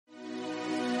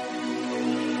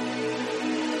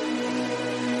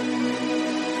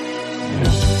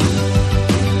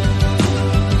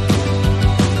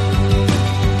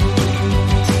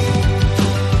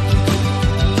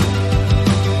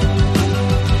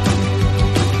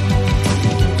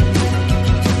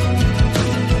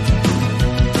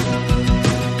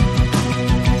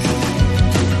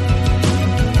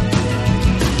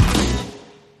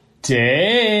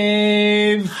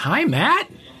Dave. Hi,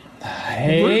 Matt.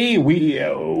 Hey, we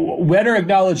better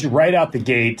acknowledge right out the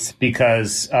gate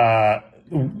because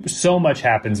so much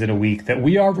happens in a week that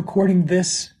we are recording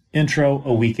this intro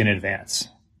a week in advance.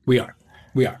 We are.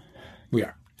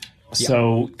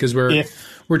 So because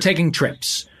we're taking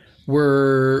trips.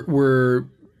 We're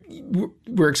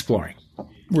exploring.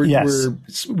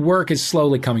 Work is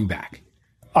slowly coming back.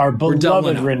 Our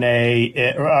beloved Renee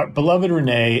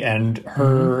and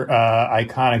her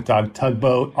iconic dog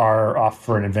Tugboat are off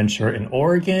for an adventure in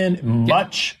Oregon.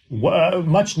 Much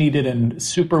needed and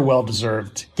super well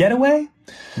deserved getaway.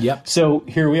 Yep. So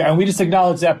here we are, and we just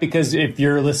acknowledge that because if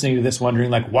you're listening to this,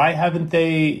 wondering like why aren't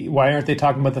they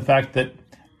talking about the fact that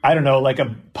I don't know, like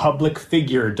a public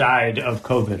figure died of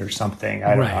COVID or something?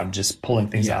 I don't know. I'm just pulling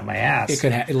things out of my ass. It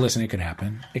could listen. It could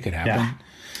happen. Yeah.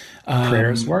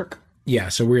 Prayers work. Yeah,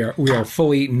 so we are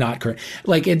fully not correct.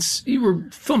 Like we're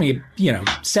filming it,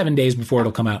 7 days before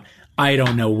it'll come out. I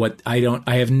don't know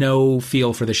I have no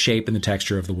feel for the shape and the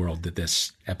texture of the world that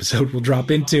this episode will drop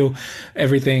into.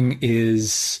 Everything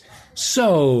is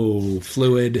so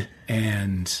fluid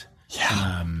and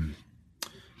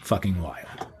fucking wild.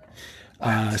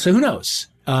 So who knows?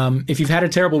 If you've had a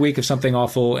terrible week, if something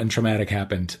awful and traumatic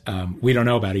happened, we don't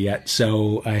know about it yet.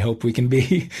 So I hope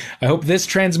I hope this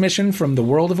transmission from the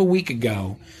world of a week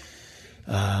ago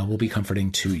will be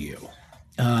comforting to you.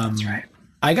 That's right.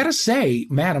 I gotta say,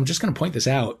 Matt, I'm just gonna point this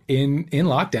out. In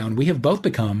lockdown, we have both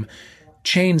become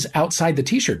chains outside the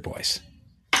t-shirt boys.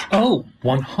 Oh,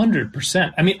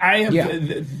 100%. I mean, I have,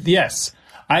 yes.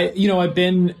 I've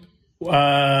been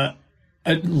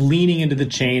leaning into the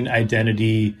chain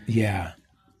identity. Yeah.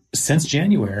 Since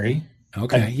January.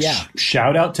 Okay.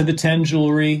 Shout out to the 10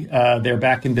 Jewelry. They're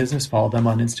back in business. Follow them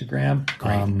on Instagram.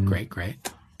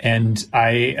 Great. And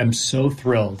I am so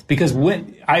thrilled because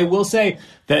I will say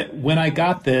that when I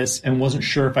got this and wasn't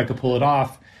sure if I could pull it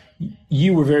off,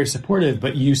 you were very supportive,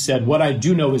 but you said, what I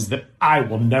do know is that I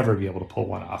will never be able to pull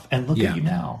one off. And look at you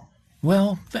now.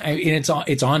 Well, it's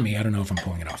on me. I don't know if I'm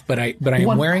pulling it off, but I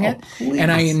am wearing it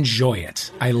and I enjoy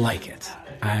it. I like it.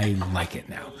 I like it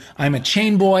now. I'm a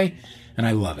chain boy and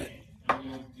I love it.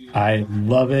 I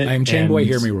love it. I'm chain boy.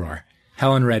 Hear me roar.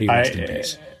 Helen Reddy, rest in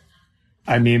peace.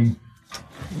 I mean,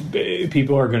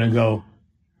 people are going to go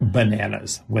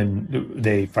bananas when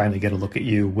they finally get a look at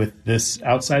you with this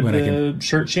outside the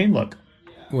shirt chain look.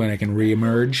 When I can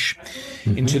reemerge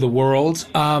into the world.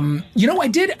 I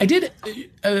did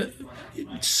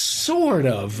sort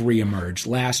of reemerge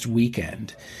last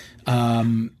weekend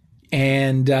and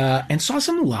saw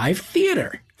some live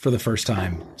theater for the first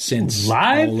time since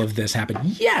all of this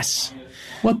happened. Yes.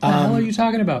 What the hell are you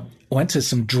talking about? Went to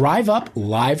some drive-up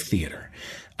live theater.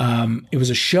 It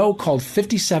was a show called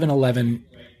 5711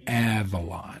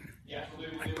 Avalon.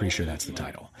 I'm pretty sure that's the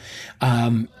title.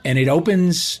 And it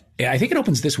opens... I think it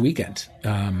opens this weekend,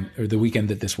 or the weekend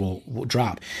that this will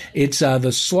drop. It's the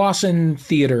Slauson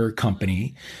Theater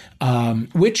Company,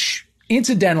 which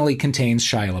incidentally contains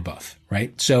Shia LaBeouf,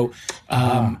 right? So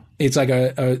it's like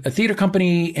a theater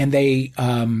company, and they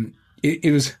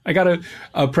it was. I got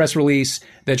a press release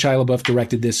that Shia LaBeouf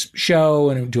directed this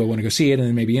show, and do I want to go see it, and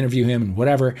then maybe interview him and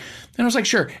whatever. And I was like,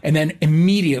 sure. And then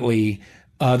immediately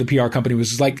the PR company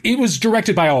was like, it was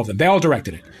directed by all of them. They all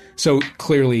directed it. So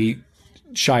clearly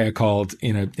Shia called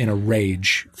in a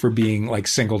rage for being like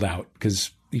singled out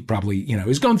because he probably,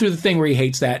 he's going through the thing where he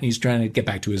hates that and he's trying to get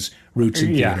back to his roots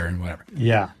in theater and whatever.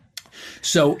 Yeah.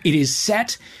 So it is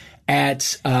set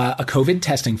at a COVID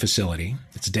testing facility.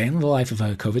 It's a day in the life of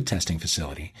a COVID testing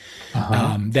facility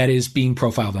that is being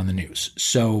profiled on the news.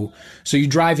 So you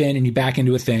drive in and you back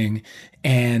into a thing.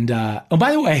 And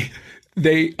by the way,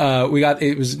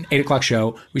 it was an 8:00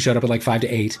 show. We showed up at like 5 to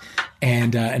 8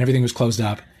 and everything was closed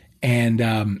up. And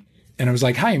I was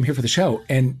like, hi, I'm here for the show.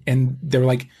 And they were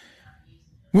like,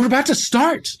 we're about to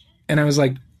start. And I was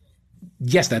like,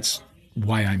 yes, that's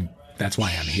why I'm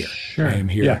here. Sure. I am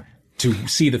here to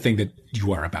see the thing that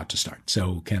you are about to start.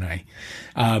 So can I?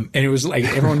 And it was like,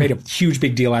 everyone made a huge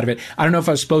big deal out of it. I don't know if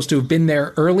I was supposed to have been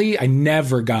there early. I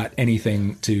never got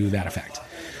anything to that effect.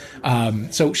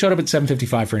 So showed up at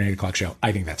 7:55 for an 8:00 show.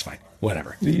 I think that's fine.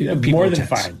 Whatever. More than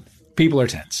fine. People are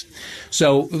tense.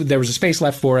 So there was a space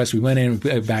left for us. We went in,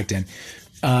 backed in.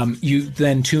 You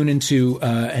then tune into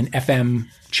an FM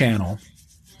channel,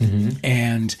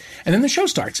 and then the show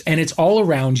starts, and it's all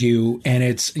around you, and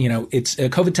it's it's a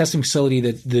COVID testing facility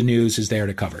that the news is there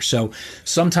to cover. So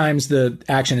sometimes the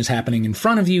action is happening in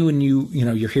front of you, and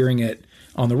you're hearing it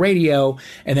on the radio,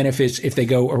 and then if they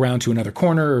go around to another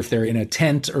corner, or if they're in a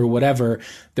tent or whatever,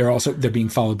 they're being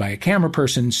followed by a camera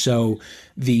person. So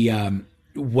the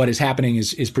what is happening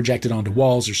is projected onto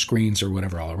walls or screens or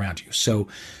whatever all around you. So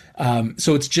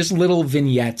it's just little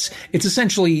vignettes. It's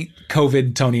essentially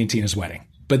COVID Tony and Tina's wedding,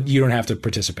 but you don't have to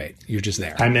participate. You're just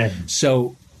there. I'm in.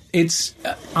 So it's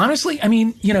honestly, I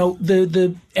mean,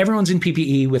 the everyone's in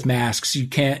PPE with masks. You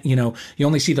can't, you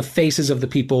only see the faces of the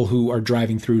people who are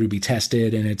driving through to be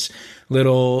tested, and it's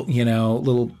little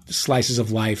slices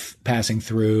of life passing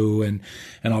through and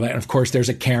all that. And of course, there's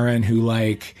a Karen who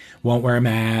won't wear a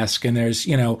mask, and there's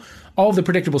all of the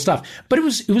predictable stuff. But it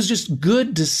was just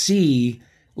good to see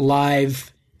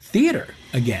live theater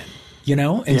again.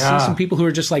 And see some people who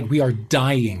are just we are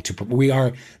dying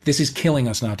this is killing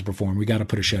us not to perform. We got to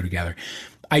put a show together.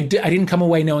 I didn't come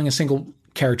away knowing a single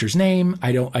character's name.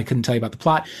 I couldn't tell you about the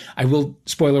plot. I will,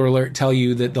 spoiler alert, tell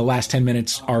you that the last 10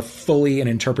 minutes are fully an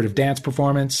interpretive dance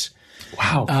performance.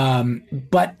 Wow.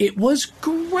 But it was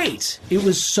great. It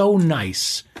was so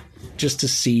nice just to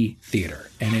see theater,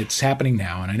 and it's happening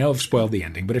now. And I know I've spoiled the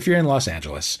ending, but if you're in Los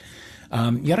Angeles,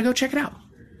 you got to go check it out.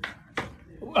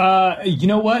 You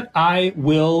know what? I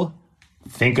will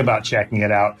think about checking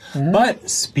it out. Mm-hmm. But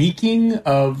speaking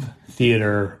of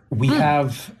theater, we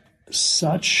have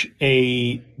such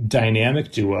a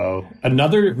dynamic duo.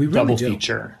 Another double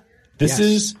feature. This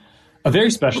is a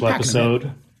very special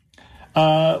episode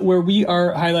where we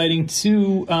are highlighting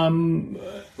two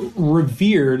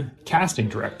revered casting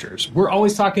directors. We're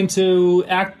always talking to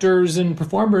actors and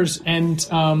performers, and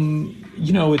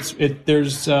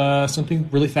there's something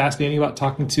really fascinating about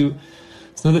talking to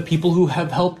some of the people who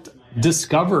have helped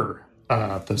discover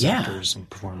those actors and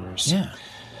performers. Yeah,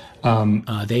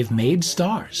 they've made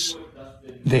stars.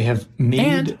 They have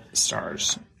made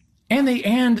stars. And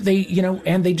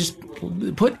they just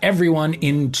put everyone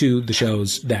into the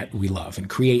shows that we love and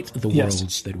create the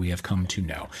worlds that we have come to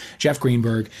know. Jeff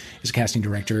Greenberg is a casting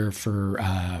director for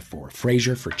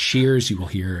Frasier, for Cheers. You will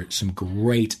hear some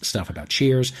great stuff about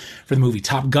Cheers. For the movie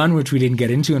Top Gun, which we didn't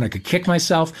get into, and I could kick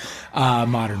myself.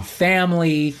 Modern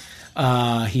Family.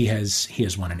 He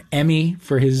has won an Emmy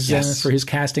for his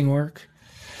casting work.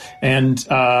 And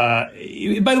by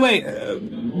the way,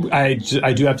 I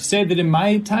do have to say that in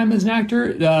my time as an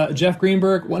actor, Jeff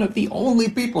Greenberg, one of the only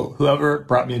people who ever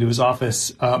brought me into his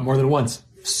office more than once.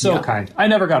 So kind. I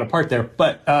never got a part there,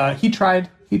 but he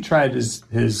tried. He tried his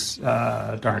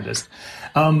darndest.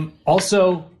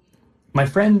 Also, my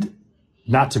friend,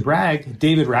 not to brag,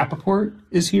 David Rappaport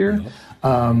is here,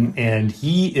 and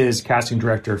he is casting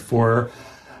director for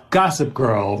Gossip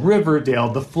Girl, Riverdale,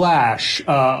 The Flash,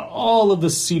 all of the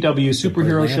CW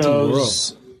superhero shows.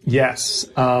 World. Yes.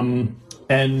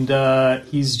 And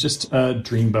he's just a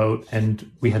dreamboat, and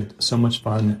we had so much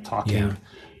fun talking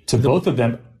to both of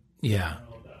them. Yeah.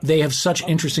 They have such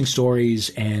interesting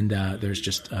stories, and there's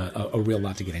just a real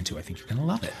lot to get into. I think you're going to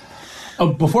love it.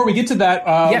 Before we get to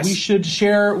that, we should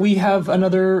share, we have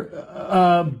another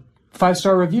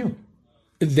 5-star review.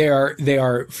 They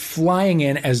are flying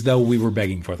in as though we were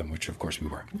begging for them, which of course we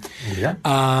were.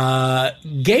 Yeah.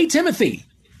 Gay Timothy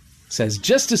says,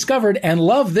 just discovered and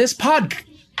love this pod.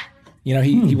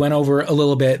 He went over a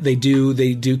little bit. They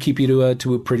do keep you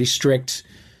to a pretty strict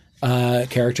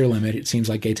character limit. It seems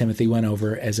like Gay Timothy went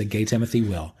over, as a Gay Timothy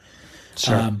will.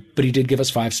 Sure. But he did give us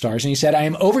 5 stars, and he said, I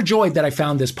am overjoyed that I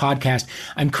found this podcast.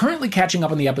 I'm currently catching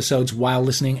up on the episodes while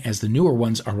listening as the newer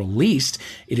ones are released.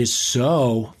 It is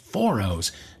so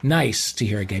 4-0s. Nice to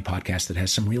hear a gay podcast that has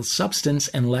some real substance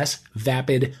and less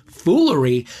vapid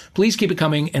foolery. Please keep it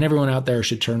coming, and everyone out there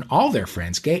should turn all their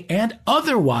friends, gay and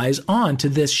otherwise, on to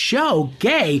this show.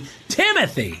 Gay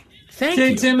Timothy. Thank you.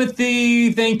 Gay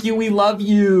Timothy, thank you. We love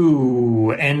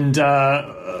you. And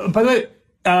by the way,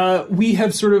 we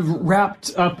have sort of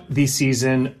wrapped up the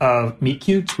season of Meet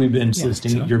Cutes. We've been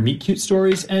soliciting your Meet Cute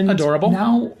stories. And adorable.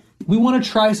 Now we want to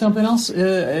try something else.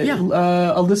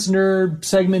 A listener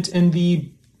segment in the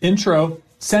intro.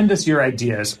 Send us your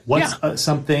ideas. What's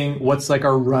what's like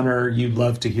a runner you'd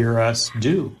love to hear us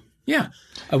do? Yeah.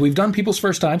 We've done people's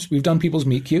first times. We've done people's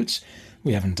Meet Cutes.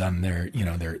 We haven't done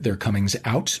their comings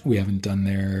out. We haven't done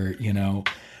their,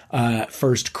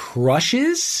 first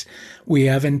crushes. We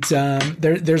haven't,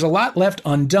 there's a lot left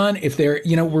undone. If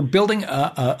we're building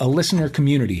a listener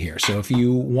community here. So if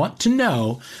you want to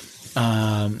know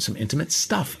some intimate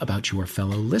stuff about your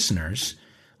fellow listeners,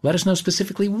 let us know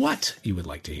specifically what you would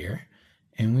like to hear,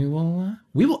 and we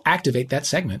will activate that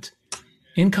segment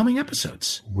in coming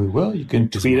episodes. We will. You can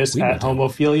tweet us at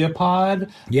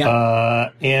HomophiliaPod.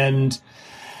 Yeah. And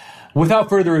without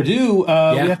further ado, we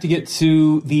have to get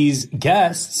to these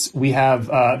guests. We have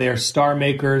they are star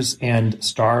makers and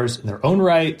stars in their own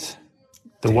right.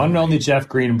 The one and only Jeff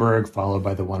Greenberg, followed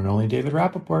by the one and only David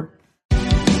Rappaport.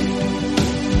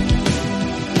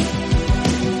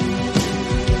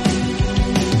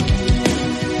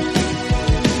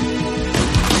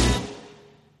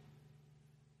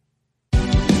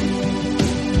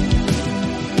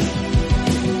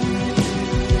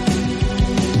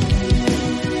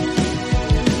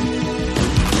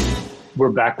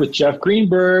 back with Jeff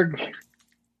Greenberg.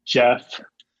 Jeff,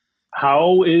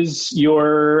 how is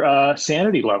your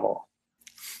sanity level?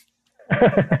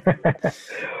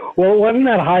 Well, it wasn't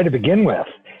that high to begin with.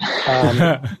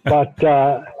 But,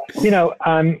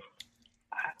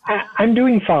 I'm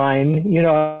doing fine.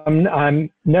 I'm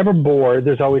never bored.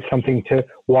 There's always something to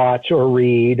watch or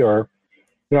read, or,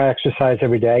 I exercise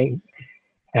every day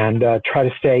and try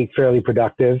to stay fairly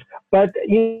productive. But,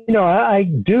 I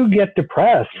do get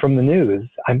depressed from the news.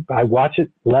 I watch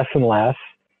it less and less,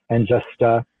 and just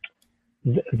the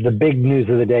big news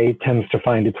of the day tends to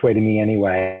find its way to me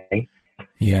anyway.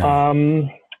 Yeah. I'm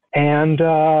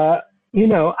antsy.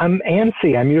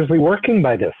 I'm usually working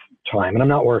by this time, and I'm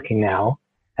not working now.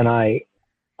 And I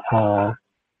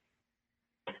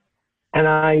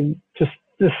just,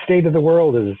 the state of the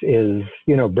world is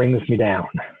brings me down.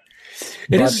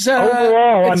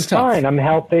 Overall, I'm fine. I'm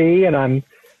healthy, and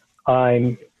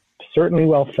I'm certainly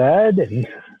well fed, and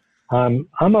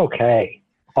I'm okay,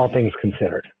 all things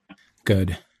considered.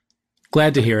 Good.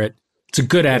 Glad to hear it. It's a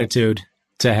good attitude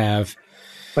to have.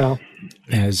 Well,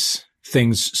 as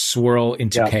things swirl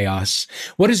into chaos.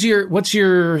 What's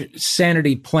your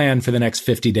sanity plan for the next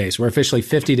 50 days? We're officially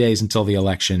 50 days until the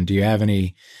election. Do you have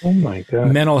any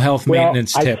mental health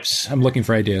maintenance tips? I'm looking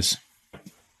for ideas.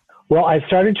 Well, I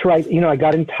started to write, I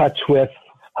got in touch with,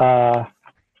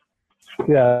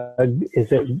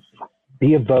 is it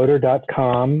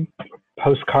beavoter.com,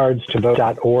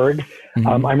 postcardstovote.org.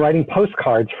 Mm-hmm. I'm writing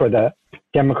postcards for the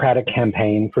Democratic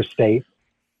campaign for state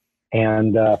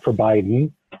and for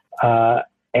Biden.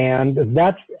 And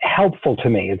that's helpful to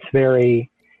me.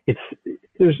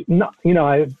 There's not,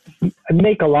 I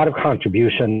make a lot of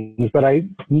contributions, but I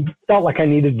felt like I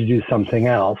needed to do something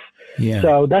else. Yeah.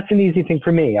 So that's an easy thing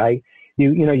for me.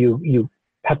 You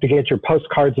have to get your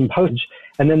postcards and postage,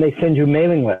 and then they send you a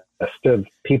mailing list of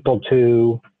people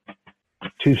to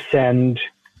send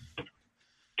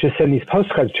these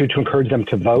postcards to encourage them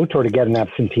to vote or to get an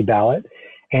absentee ballot.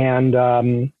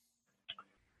 And,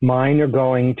 mine are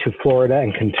going to Florida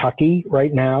and Kentucky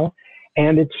right now,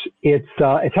 and it's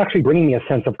actually bringing me a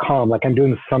sense of calm, like I'm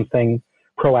doing something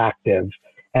proactive,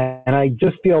 and I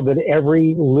just feel that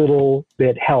every little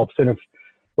bit helps. And if,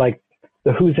 like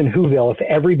the Who's in Whoville, if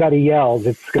everybody yells,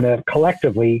 it's going to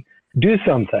collectively do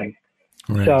something.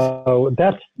 Right. So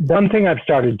that's one thing I've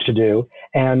started to do.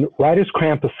 And writer's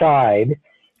cramp aside,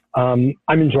 I'm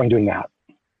enjoying doing that.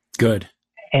 Good.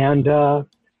 And the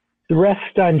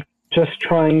rest, I'm just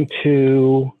trying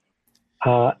to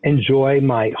enjoy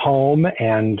my home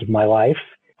and my life,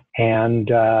 and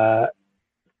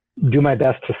do my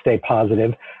best to stay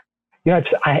positive.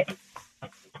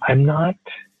 I'm not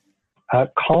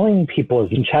calling people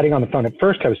and chatting on the phone. At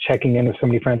first, I was checking in with so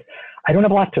many friends. I don't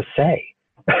have a lot to say,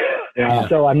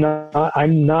 so I'm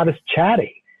not as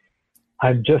chatty.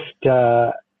 I've just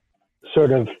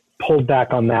sort of pulled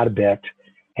back on that a bit.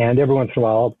 And every once in a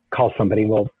while, I'll call somebody,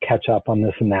 we'll catch up on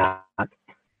this and that.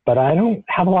 But I don't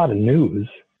have a lot of news.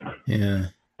 Yeah.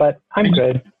 But I'm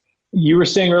good. You were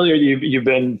saying earlier you've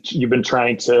been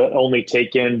trying to only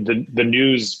take in the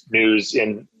news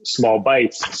in small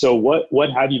bites. So what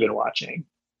have you been watching?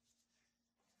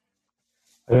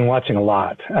 I've been watching a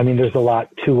lot. I mean, there's a lot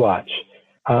to watch.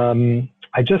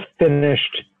 I just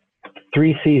finished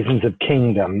 3 seasons of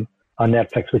Kingdom on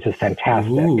Netflix, which is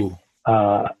fantastic. Ooh.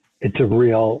 It's a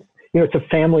real, it's a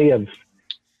family of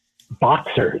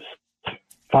boxers,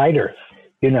 fighters,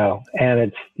 and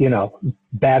it's,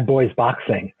 bad boys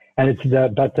boxing, and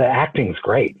but the acting's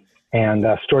great, and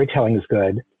storytelling is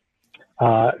good.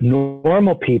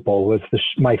 Normal People was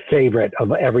my favorite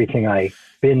of everything I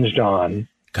binged on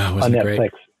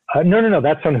Netflix. No,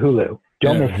 that's on Hulu.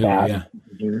 Don't miss that. Yeah.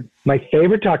 Mm-hmm. My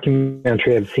favorite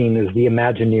documentary I've seen is the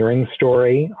Imagineering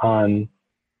story on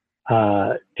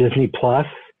Disney Plus,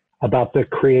 about the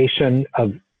creation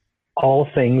of all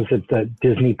things at the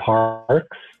Disney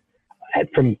parks,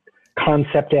 from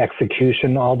concept to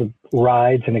execution, all the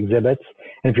rides and exhibits.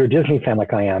 And if you're a Disney fan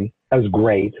like I am, that was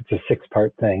great. It's a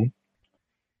 6-part thing.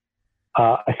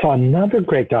 I saw another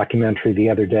great documentary the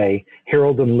other day,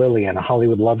 Harold and Lillian, a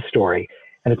Hollywood love story.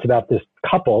 And it's about this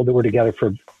couple that were together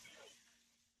for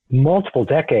multiple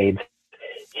decades.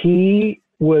 He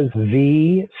was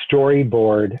the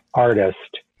storyboard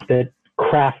artist that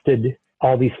crafted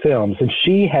all these films, and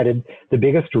she headed the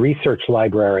biggest research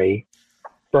library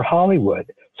for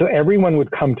Hollywood. So everyone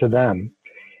would come to them.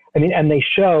 I mean, and they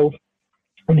show,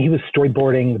 when he was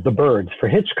storyboarding The Birds for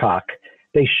Hitchcock,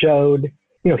 they showed,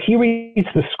 he reads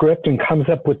the script and comes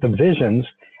up with the visions,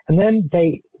 and then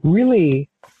they really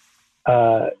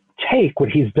take what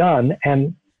he's done,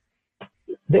 and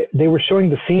they were showing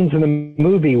the scenes in the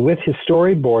movie with his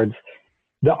storyboards,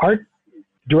 the art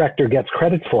director gets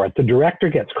credit for it. The director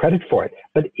gets credit for it,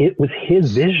 but it was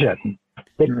his vision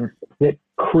that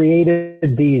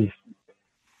created these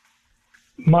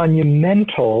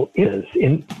monumental images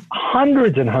in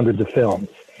hundreds and hundreds of films.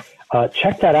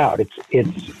 Check that out.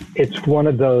 It's one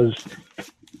of those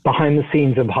behind the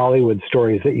scenes of Hollywood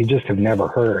stories that you just have never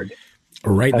heard.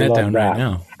 Write that down right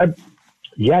now.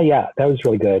 Yeah, that was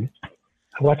really good.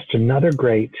 I watched another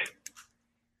great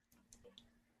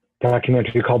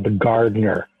documentary called The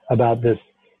Gardener about this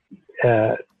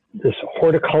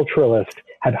horticulturalist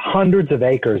had hundreds of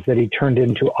acres that he turned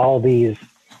into all these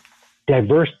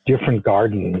diverse, different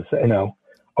gardens,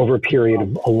 over a period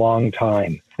of a long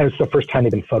time. And it's the first time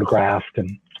they've been photographed,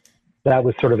 and that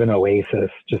was sort of an oasis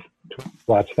just to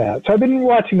watch that. So I've been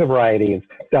watching a variety of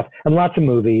stuff and lots of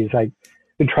movies. I've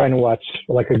been trying to watch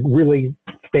like a really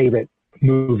favorite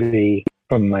movie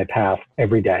from my past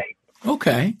every day.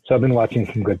 Okay. So I've been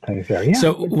watching some good things there. Yeah.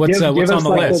 So what's on the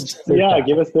list?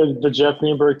 Give us the Jeff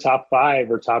Greenberg top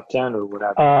 5 or top 10 or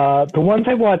whatever. The ones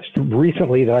I watched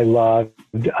recently that I loved,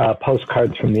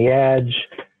 Postcards from the Edge,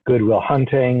 Good Will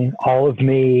Hunting, All of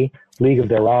Me, League of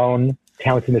Their Own,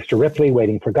 Talented Mr. Ripley,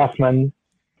 Waiting for Guffman,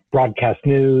 Broadcast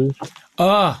News.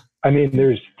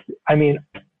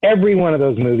 Every one of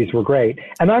those movies were great.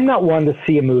 And I'm not one to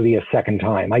see a movie a second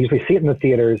time. I usually see it in the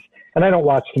theaters and I don't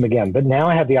watch them again. But now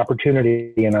I have the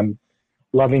opportunity and I'm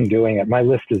loving doing it. My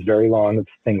list is very long of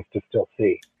things to still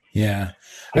see. Yeah.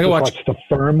 I watched The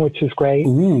Firm, which is great.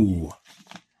 Ooh.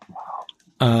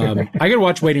 I could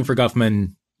watch Waiting for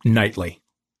Guffman nightly.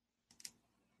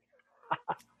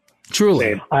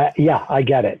 Truly. I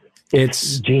get it.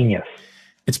 It's genius.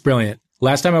 It's brilliant.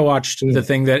 Last time I watched, the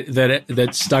thing that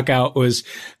stuck out was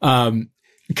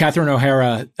Catherine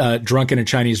O'Hara drunk in a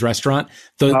Chinese restaurant.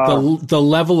 The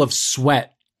level of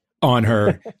sweat on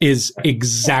her is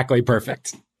exactly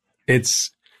perfect.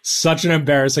 It's such an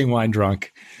embarrassing wine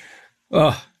drunk.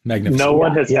 Oh, magnificent. No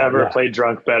one has ever played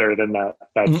drunk better than that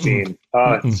scene.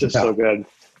 It's just so good.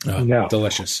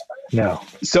 Delicious. No.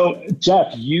 So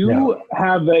Jeff, you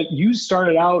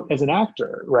started out as an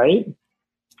actor, right?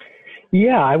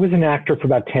 Yeah, I was an actor for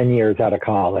about 10 years out of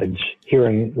college here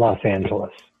in Los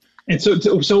Angeles. And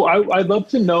so I'd love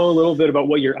to know a little bit about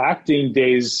what your acting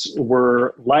days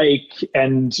were like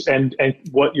and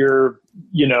what your,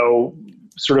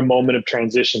 sort of moment of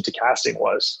transition to casting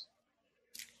was.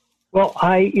 Well,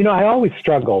 I always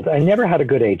struggled. I never had a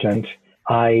good agent.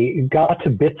 I got to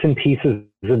bits and pieces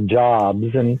of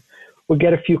jobs and would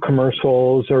get a few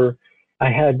commercials, or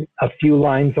I had a few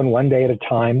lines on one day at a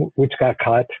time, which got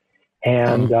cut.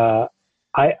 And I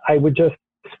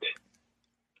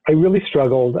really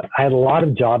struggled. I had a lot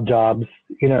of jobs,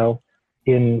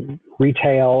 in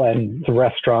retail and the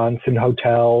restaurants and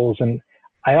hotels, and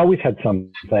I always had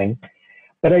something.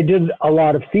 But I did a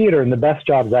lot of theater, and the best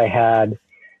jobs I had,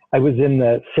 I was in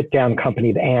the sit-down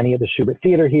company of Annie at the Shubert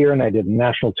Theater here, and I did a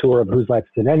national tour of Whose Life's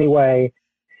It Anyway?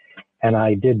 And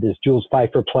I did this Jules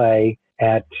Feiffer play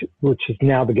which is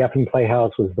now the Geffen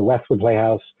Playhouse, was the Westwood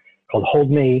Playhouse, called Hold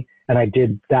Me. And I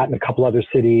did that in a couple other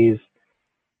cities.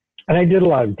 And I did a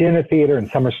lot of dinner theater and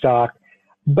summer stock,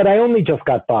 but I only just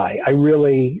got by. I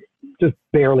really just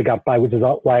barely got by, which is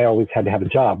why I always had to have a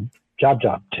job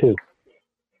too.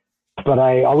 But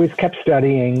I always kept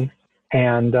studying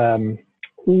and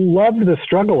loved the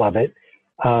struggle of it.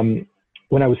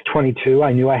 When I was 22,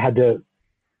 I knew I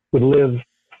would live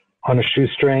on a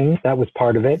shoestring. That was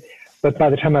part of it. But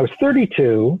by the time I was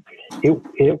 32,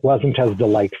 it wasn't as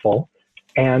delightful.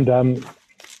 And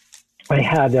I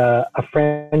had a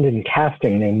friend in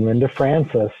casting named Linda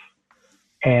Francis,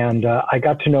 and I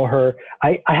got to know her.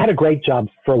 I had a great job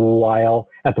for a while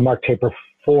at the Mark Taper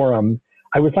Forum.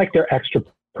 I was like their extra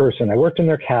person. I worked in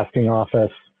their casting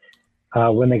office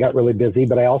when they got really busy,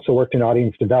 but I also worked in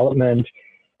audience development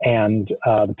and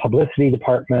the publicity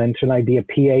department, and I'd be a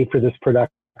PA for this production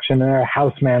and a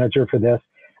house manager for this.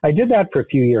 I did that for a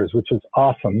few years, which was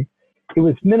awesome. It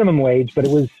was minimum wage, but it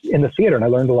was in the theater, and I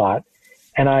learned a lot.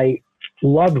 And I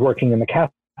loved working in the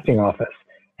casting office.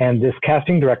 And this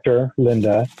casting director,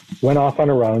 Linda, went off on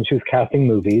her own. She was casting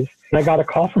movies. And I got a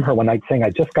call from her one night saying,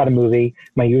 I just got a movie.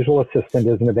 My usual assistant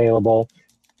isn't available.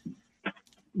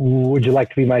 Would you like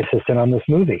to be my assistant on this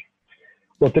movie?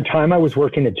 Well, at the time I was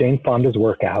working at Jane Fonda's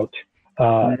Workout.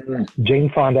 Jane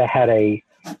Fonda had a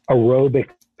aerobics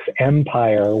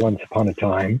empire once upon a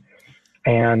time.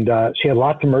 And she had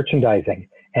lots of merchandising.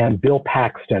 And Bill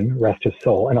Paxton, rest his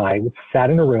soul, and I sat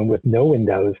in a room with no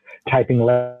windows, typing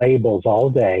labels all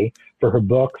day for her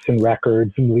books and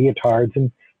records and leotards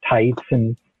and tights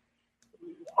and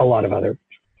a lot of other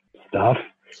stuff.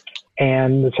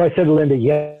 And so I said to Linda,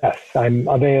 yes, I'm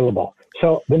available.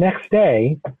 So the next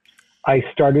day, I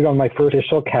started on my first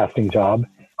official casting job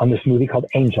on this movie called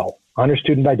Angel, honor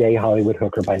student by day, Hollywood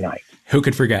hooker by night. Who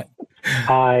could forget?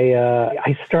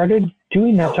 I started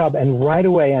doing that job, and right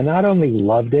away, I not only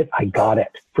loved it, I got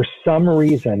it. For some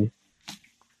reason,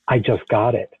 I just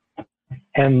got it.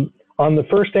 And on the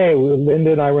first day,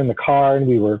 Linda and I were in the car, and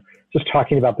we were just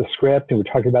talking about the script, and we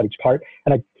were talking about each part.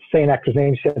 And I say an actor's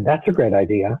name, she said, "That's a great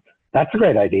idea. That's a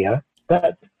great idea."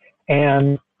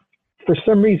 And for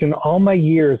some reason, all my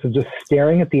years of just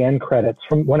staring at the end credits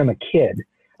from when I'm a kid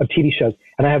of TV shows,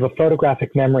 and I have a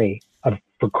photographic memory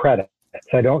for credits.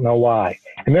 I don't know why.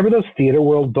 I remember those Theater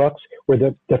World books where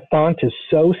the font is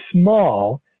so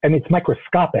small, and it's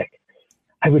microscopic.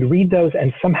 I would read those,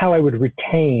 and somehow I would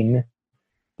retain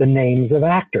the names of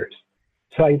actors.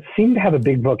 So I seemed to have a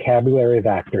big vocabulary of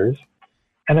actors.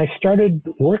 And I started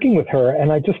working with her,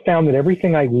 and I just found that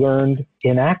everything I learned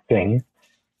in acting,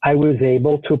 I was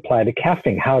able to apply to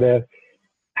casting, how to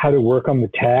work on the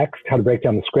text, how to break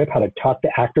down the script, how to talk to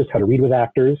actors, how to read with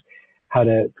actors, how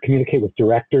to communicate with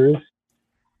directors.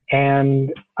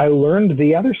 And I learned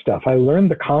the other stuff. I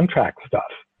learned the contract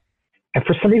stuff. And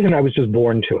for some reason, I was just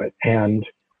born to it. And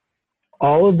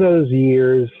all of those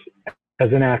years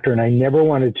as an actor, and I never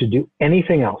wanted to do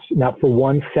anything else, not for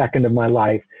 1 second of my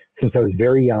life since I was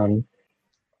very young.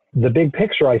 The big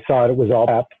picture, I saw it was all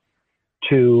up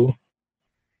to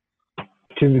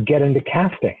get into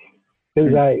casting.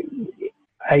 Because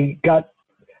I got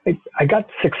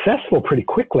successful pretty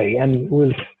quickly and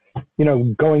was,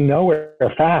 going nowhere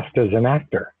fast as an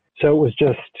actor. So it was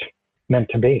just meant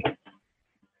to be.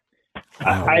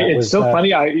 It's so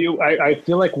funny. I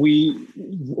feel like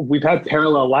we've had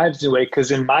parallel lives in a way, because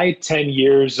in my 10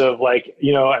 years of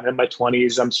I'm in my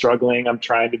 20s, I'm struggling, I'm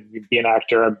trying to be an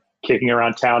actor, I'm kicking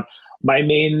around town. My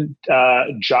main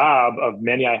job of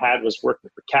many I had was working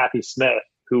for Kathy Smith,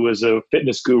 who was a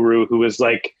fitness guru, who was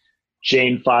like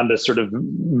Jane Fonda's sort of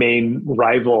main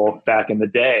rival back in the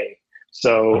day.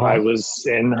 So I was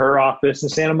in her office in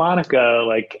Santa Monica,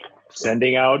 like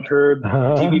sending out her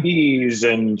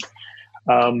DVDs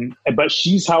but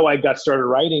she's how I got started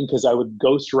writing, because I would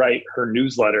ghostwrite her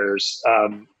newsletters.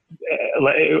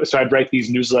 So I'd write these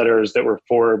newsletters that were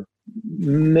for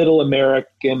middle-aged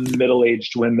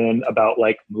women about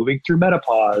like moving through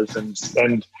menopause.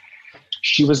 And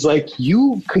she was like,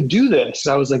 "You could do this."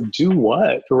 I was like, "Do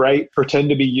what? Right? Pretend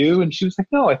to be you?" And she was like,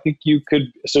 "No, I think you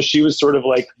could." So she was sort of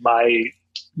like my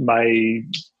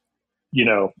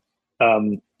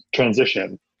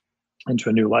transition into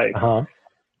a new life.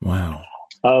 Wow.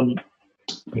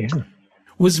 Yeah.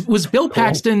 Was Bill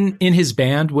Paxton in his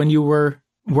band when you were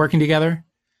working together?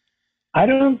 I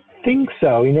don't think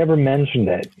so. He never mentioned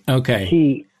it. Okay.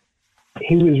 He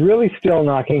was really still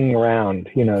knocking around,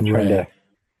 trying to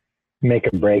make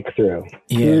a breakthrough.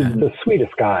 Yeah. He was the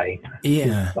sweetest guy.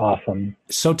 Yeah. Awesome.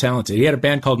 So talented. He had a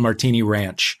band called Martini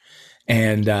Ranch,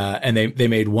 and they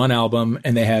made one album,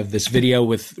 and they have this video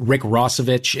with Rick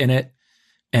Rossovich in it.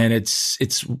 And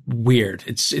it's weird.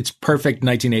 It's perfect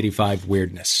 1985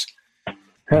 weirdness.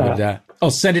 And,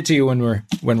 I'll send it to you when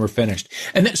we're finished.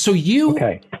 And so you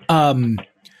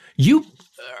you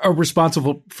are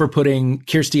responsible for putting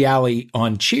Kirstie Alley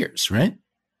on Cheers, right?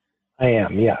 I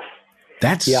am. Yes.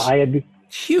 I had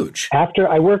huge. After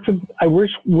I worked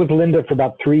with Linda for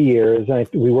about 3 years, and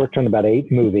we worked on about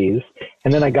 8 movies,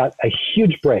 and then I got a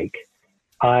huge break.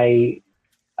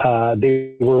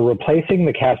 They were replacing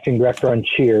the casting director on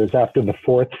Cheers after the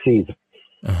 4th season.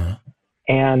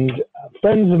 And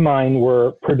friends of mine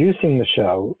were producing the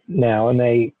show now, and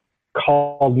they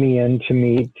called me in to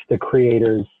meet the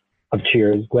creators of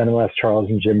Cheers, Glenn West Charles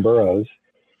and Jim Burrows.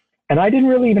 And I didn't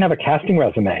really even have a casting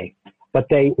resume, but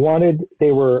they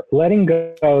were letting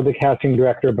go the casting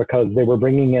director because they were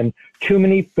bringing in too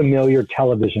many familiar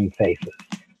television faces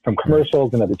from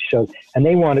commercials and other shows, and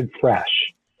they wanted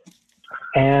fresh.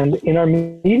 And in our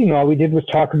meeting, all we did was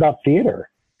talk about theater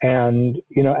and,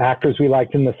 actors we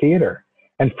liked in the theater.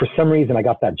 And for some reason, I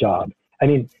got that job. I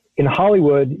mean, in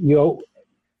Hollywood,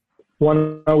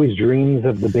 one always dreams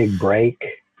of the big break.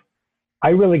 I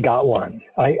really got one.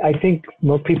 I think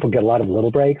most people get a lot of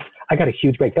little breaks. I got a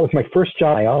huge break. That was my first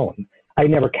job I own. I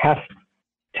never cast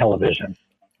television.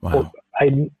 Wow.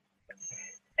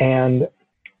 And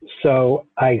so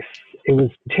it was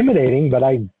intimidating, but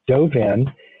I dove in.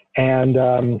 And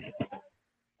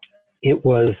it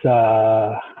was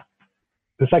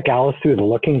like Alice through the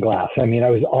looking glass. I mean, I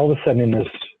was all of a sudden in this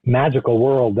magical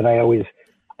world that I always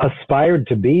aspired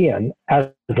to be in as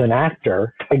an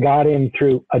actor. I got in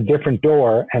through a different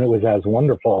door, and it was as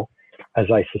wonderful as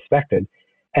I suspected.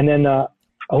 And then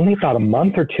only about a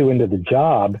month or two into the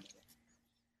job,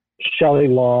 Shelley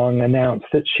Long announced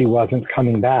that she wasn't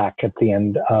coming back at the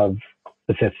end of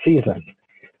the 5th season.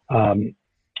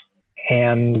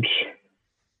 And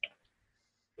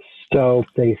so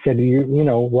they said, you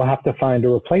know, we'll have to find a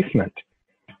replacement.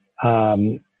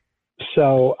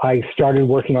 So I started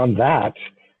working on that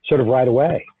sort of right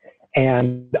away.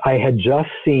 And I had just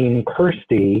seen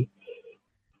Kirsty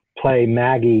play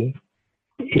Maggie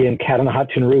in Cat on the Hot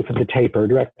Tin Roof at the Taper,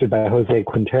 directed by Jose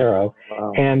Quintero.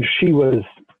 Wow. And she was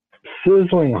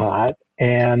sizzling hot,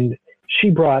 and she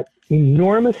brought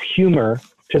enormous humor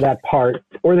to that part,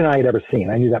 more than I had ever seen.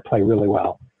 I knew that play really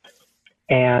well.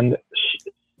 And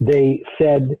they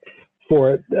said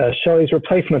for Shelley's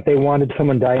replacement, they wanted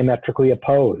someone diametrically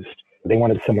opposed. They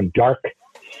wanted someone dark,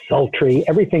 sultry,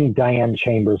 everything Diane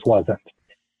Chambers wasn't,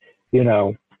 you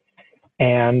know.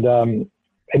 And I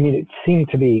mean, it seemed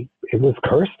to be, it was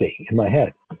Kirsty in my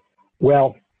head.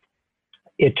 Well,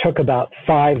 it took about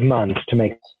 5 months to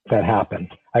make that happen.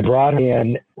 I brought her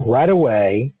in right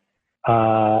away,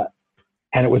 and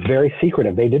it was very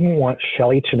secretive. They didn't want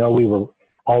Shelley to know we were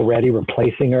already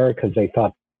replacing her because they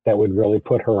thought that would really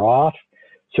put her off.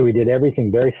 So we did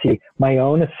everything very secret. My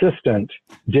own assistant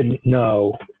didn't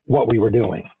know what we were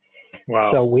doing.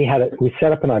 Wow. So we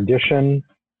set up an audition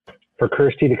for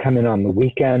Kirsty to come in on the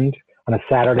weekend on a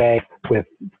Saturday with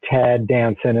Ted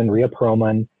Danson and Rhea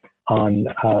Perlman on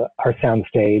our sound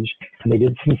stage. And they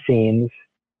did some scenes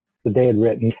that they had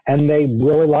written, and they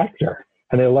really liked her,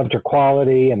 and they loved her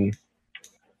quality. And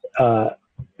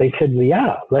they said,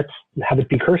 yeah, let's have it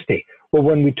be Kirsty. Well,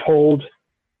 when we told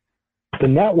the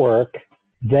network,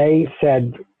 they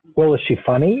said, well, is she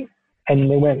funny? And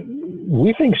they went,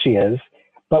 we think she is,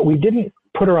 but we didn't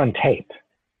put her on tape.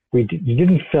 We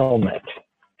didn't film it.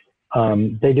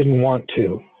 They didn't want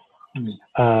to.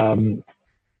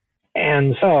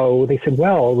 And so they said,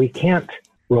 well, we can't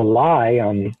rely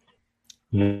on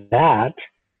that.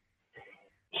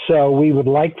 So we would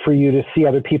like for you to see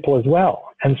other people as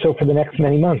well. And so for the next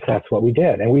many months, that's what we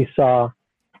did. And we saw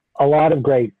a lot of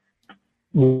great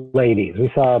ladies. We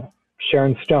saw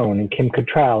Sharon Stone and Kim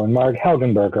Cattrall and Marg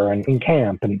Helgenberger and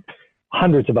Camp and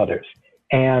hundreds of others.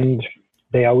 And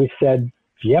they always said,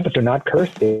 yeah, but they're not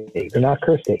Kirsty. They're not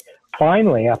Kirsty.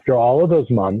 Finally, after all of those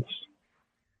months,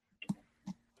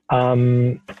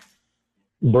 Brandon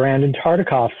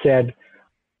Tartikoff said,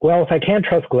 well, if I can't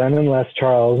trust Glennon, Les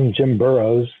Charles, and Jim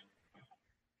Burrows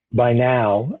by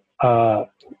now,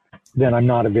 then I'm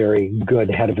not a very good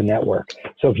head of a network.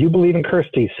 So if you believe in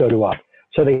Kirsty, so do I.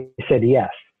 So they said yes.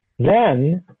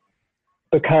 Then,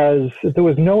 because there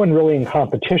was no one really in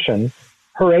competition,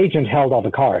 her agent held all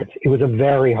the cards. It was a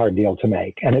very hard deal to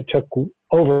make, and it took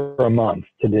over a month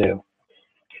to do.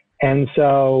 And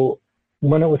so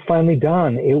when it was finally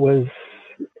done, it was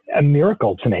a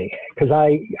miracle to me, because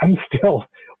I'm still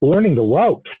learning the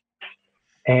ropes.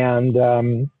 And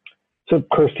so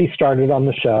Kirsty started on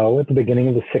the show at the beginning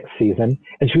of the 6th season,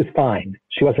 and she was fine.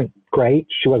 She wasn't great.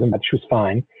 She wasn't bad. She was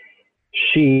fine.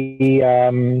 She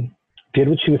did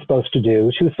what she was supposed to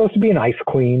do. She was supposed to be an ice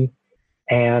queen,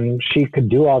 and she could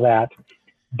do all that.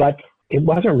 But it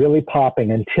wasn't really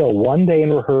popping until one day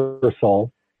in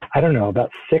rehearsal, I don't know,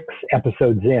 about 6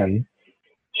 episodes in,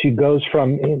 she goes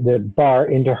from the bar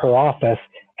into her office,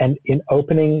 and in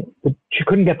opening, she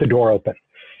couldn't get the door open.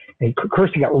 And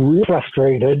Kirsty got really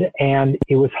frustrated, and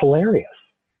it was hilarious.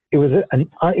 It was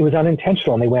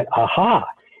unintentional, and they went, aha,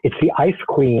 it's the ice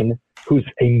queen who's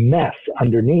a mess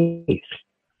underneath.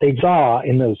 They saw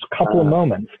in those couple of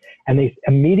moments, and they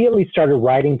immediately started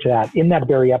writing to that in that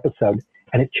very episode,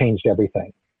 and it changed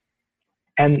everything.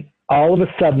 And all of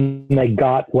a sudden, they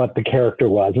got what the character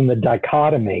was, and the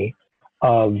dichotomy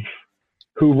of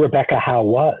who Rebecca Howe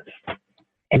was.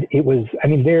 And it was, I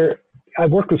mean,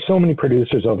 I've worked with so many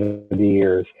producers over the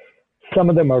years. Some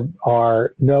of them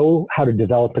know how to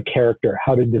develop a character,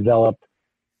 how to develop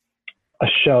a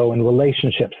show and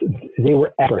relationships. They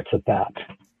were experts at that.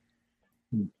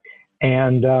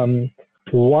 And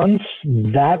once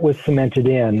that was cemented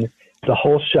in, the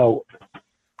whole show,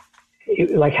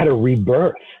 it like had a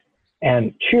rebirth.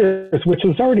 And Cheers, which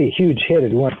was already a huge hit,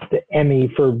 it won the Emmy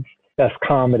for Best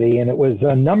Comedy, and it was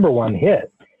a #1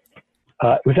 hit.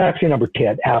 It was actually number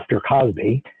 10 after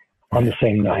Cosby on the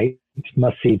same night,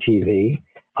 must-see TV.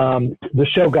 The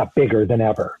show got bigger than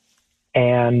ever.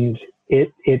 And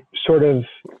it had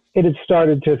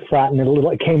started to flatten it a little.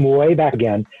 It came way back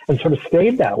again and sort of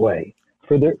stayed that way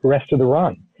for the rest of the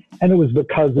run. And it was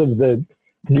because of the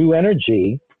new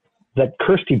energy that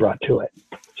Kirsty brought to it.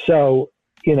 So,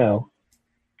 you know,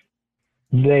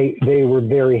 they were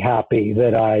very happy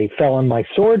that I fell on my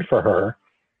sword for her.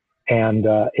 And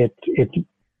it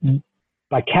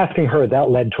by casting her, that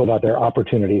led to other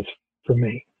opportunities for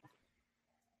me.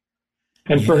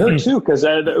 And for her too, because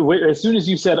as soon as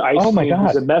you said Ice Oh my Queen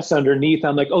was God. a mess underneath,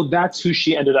 I'm like, oh, that's who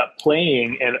she ended up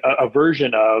playing in a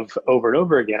version of over and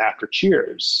over again after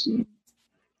Cheers.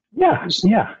 Yeah,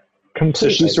 yeah. So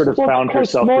she sort of found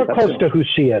herself more with that close film. to who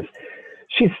she is.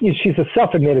 She's a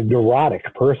self-admitted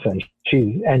neurotic person.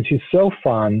 She's so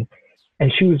fun,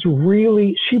 and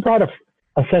she brought a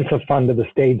sense of fun to the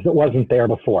stage that wasn't there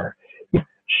before.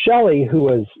 Shelley,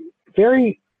 who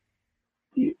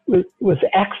was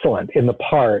excellent in the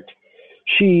part,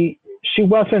 she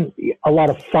wasn't a lot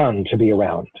of fun to be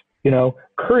around. You know,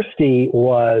 Kirsty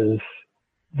was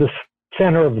the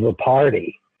center of the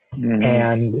party. Mm-hmm.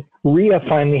 And Rhea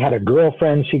finally had a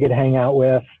girlfriend she could hang out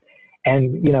with.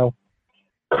 And, you know,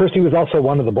 Kirsty was also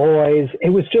one of the boys. It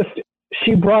was just,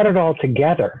 she brought it all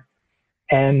together.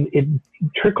 And it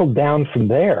trickled down from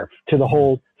there to the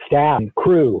whole staff and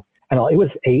crew and all. It was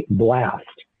a blast.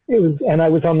 And I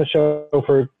was on the show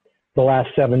for the last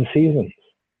 7 seasons.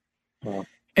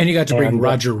 And you got to bring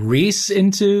Roger Rees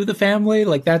into the family.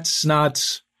 Like, that's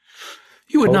not,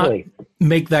 you would totally not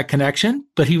make that connection,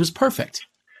 but he was perfect.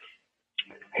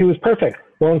 He was perfect.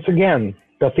 Once again,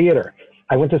 the theater.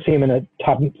 I went to see him in a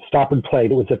Stop and Play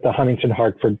that was at the Huntington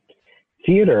Hartford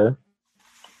Theater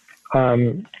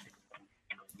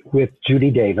with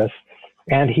Judy Davis.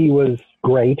 And he was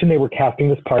great. And they were casting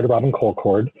this part of Robin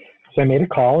Colcord. So I made a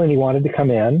call and he wanted to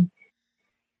come in.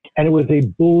 And it was a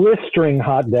blistering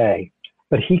hot day.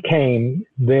 But he came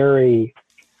very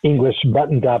English,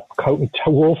 buttoned up,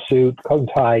 wool suit, coat and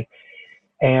tie.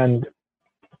 And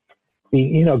he,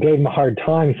 you know, gave him a hard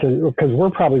time. He said, because we're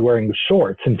probably wearing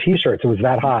shorts and T-shirts. It was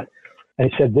that hot.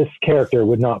 And he said, this character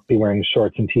would not be wearing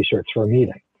shorts and T-shirts for a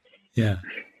meeting. Yeah.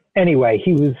 Anyway,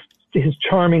 he was his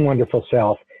charming, wonderful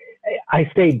self. I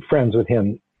stayed friends with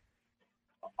him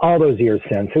all those years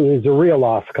since. It was a real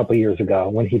loss a couple of years ago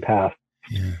when he passed.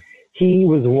 Yeah. He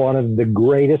was one of the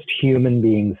greatest human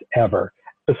beings ever.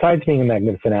 Besides being a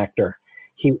magnificent actor,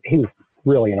 he was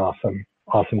really an awesome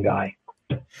guy.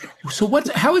 So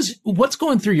what's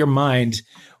going through your mind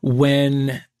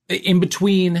when in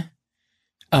between,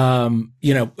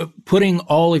 putting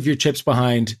all of your chips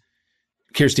behind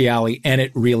Kirstie Alley and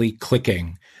it really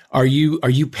clicking? Are you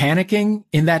panicking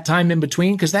in that time in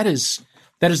between? Because that is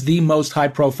the most high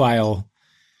profile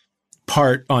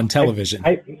part on television.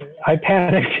 I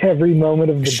panicked every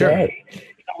moment of the day.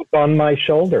 It was on my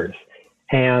shoulders,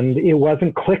 and it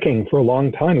wasn't clicking for a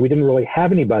long time. We didn't really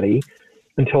have anybody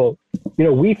until, you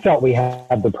know, we felt we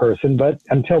had the person, but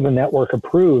until the network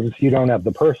approves, you don't have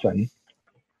the person.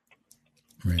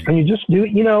 Right. And you just do,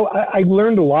 you know, I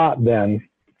learned a lot then.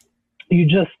 You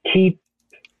just keep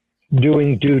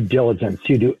doing due diligence.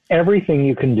 You do everything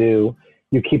you can do.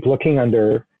 You keep looking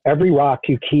under every rock.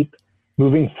 You keep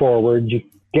moving forward. You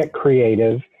get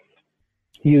creative.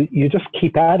 You just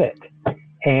keep at it.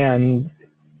 And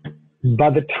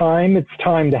by the time it's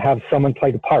time to have someone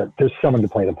play the part, there's someone to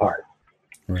play the part.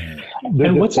 Right.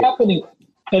 And what's happening,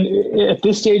 and at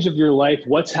this stage of your life,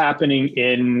 what's happening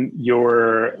in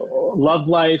your love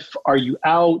life? Are you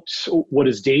out? What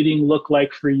does dating look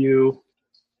like for you?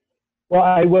 Well,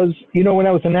 I was, you know, when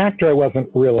I was an actor, I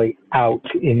wasn't really out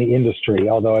in the industry,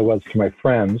 although I was to my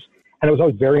friends. And I was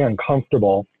always very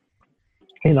uncomfortable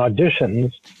in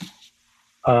auditions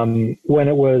when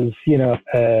it was, you know,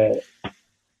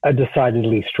 a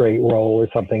decidedly straight role or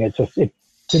something. It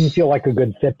didn't feel like a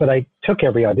good fit, but I took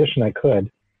every audition I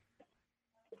could.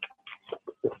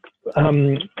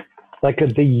 Like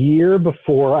the year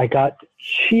before I got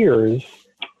Cheers,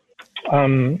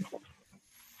 I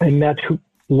met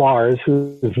Lars,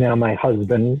 who is now my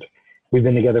husband. We've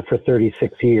been together for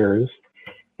 36 years.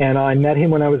 And I met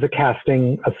him when I was a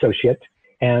casting associate.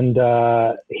 And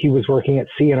he was working at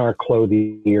C&R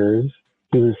Clothiers.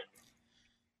 He was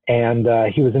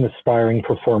an aspiring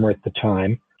performer at the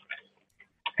time.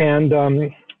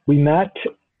 And we met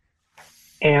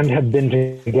and have been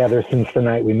together since the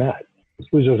night we met.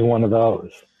 It was just one of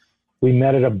those. We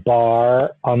met at a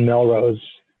bar on Melrose,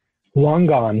 long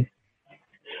gone.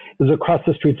 It was across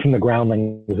the street from the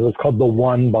Groundlings. It was called the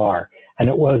One Bar. And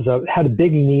it was had a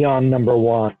big neon number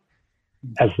 1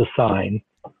 as the sign.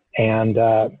 And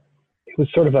it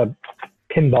was sort of a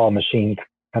pinball machine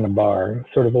kind of bar,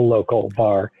 sort of a local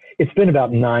bar. It's been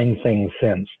about 9 things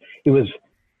since. It was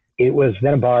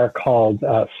then a bar called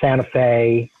Santa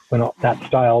Fe, when that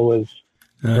style was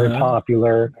very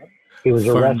popular. It was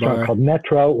a restaurant called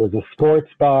Metro. It was a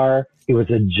sports bar. It was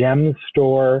a gem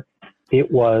store. It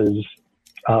was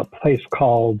a place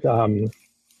called the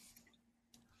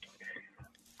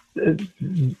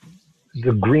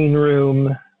Green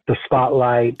Room. the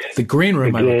spotlight, The green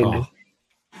room, I gig. recall.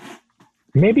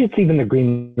 Maybe it's even the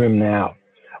green room now.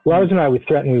 Lars and I, we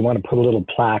threatened we want to put a little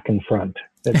plaque in front.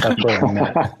 That's where I'm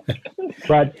at.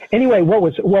 But anyway, what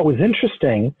was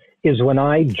interesting is when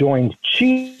I joined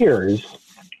Cheers,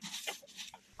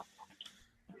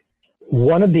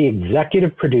 one of the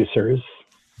executive producers,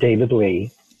 David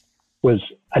Lee, was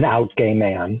an out gay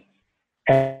man,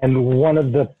 and one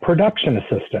of the production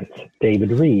assistants,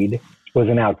 David Reed, was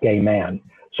an out gay man.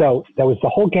 So that was the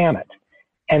whole gamut.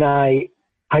 And I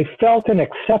felt an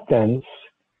acceptance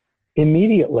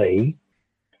immediately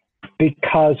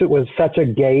because it was such a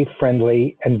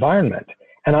gay-friendly environment.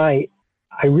 And I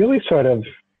really sort of,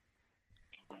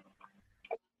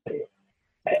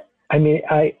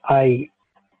 I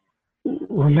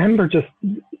remember just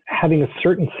having a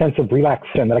certain sense of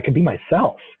relaxation that I could be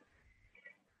myself,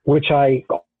 which I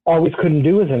always couldn't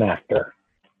do as an actor.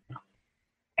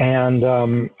 And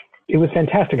it was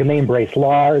fantastic. And they embraced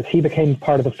Lars. He became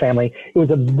part of the family. It was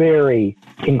a very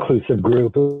inclusive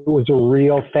group. It was a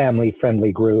real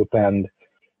family-friendly group, and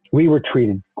we were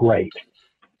treated great.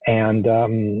 And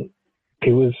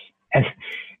it was,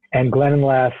 and Glenn and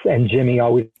Les and Jimmy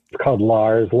always called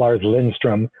Lars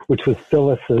Lindstrom, which was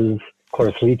Phyllis's,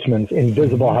 Cloris Leachman's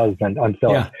invisible husband on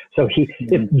Phyllis. Yeah. So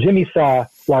if Jimmy saw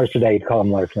Lars today, he'd call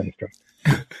him Lars Lindstrom.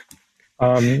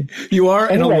 You are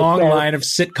in a long line of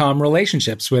sitcom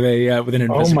relationships with an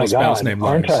invisible spouse named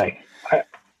Lars. Aren't I?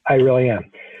 I really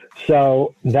am.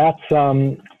 So that's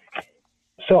so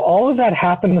all of that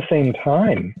happened at the same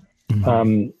time.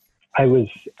 Mm-hmm. I was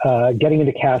getting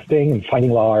into casting and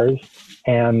finding Lars,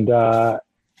 and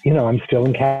I'm still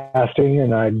in casting,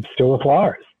 and I'm still with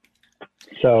Lars.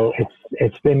 So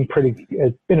it's been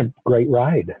a great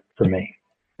ride for me,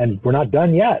 and we're not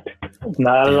done yet.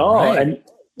 Not at all. Right. And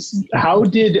how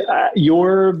did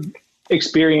your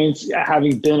experience,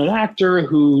 having been an actor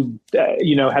who,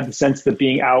 had the sense that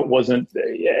being out wasn't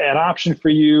an option for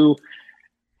you,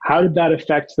 how did that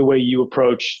affect the way you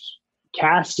approached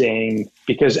casting?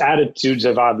 Because attitudes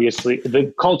have obviously,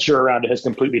 the culture around it has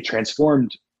completely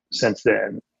transformed since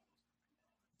then.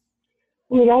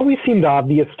 Well, it always seemed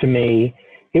obvious to me.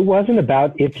 It wasn't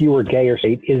about if you were gay or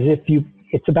straight.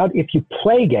 It's about if you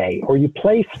play gay or you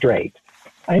play straight.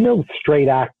 I know straight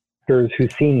actors who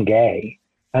seem gay,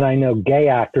 and I know gay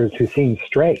actors who seem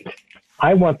straight.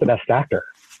 I want the best actor.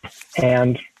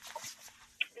 And,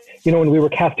 when we were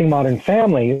casting Modern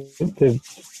Family, the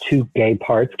two gay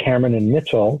parts, Cameron and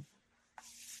Mitchell,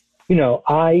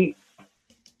 I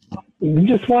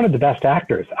just wanted the best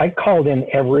actors. I called in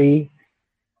every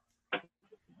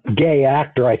gay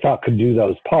actor I thought could do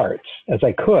those parts as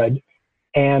I could.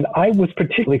 And I was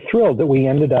particularly thrilled that we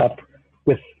ended up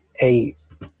with a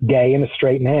gay and a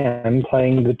straight man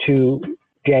playing the two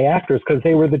gay actors, because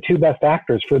they were the two best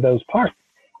actors for those parts.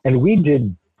 And we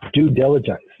did due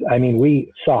diligence. I mean,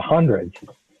 we saw hundreds.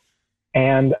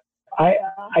 And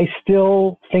I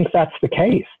still think that's the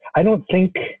case. I don't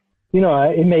think,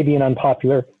 it may be an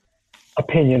unpopular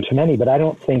opinion to many, but I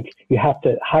don't think you have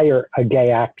to hire a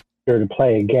gay actor to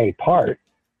play a gay part.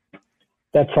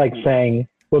 That's like saying,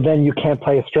 well, then you can't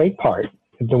play a straight part.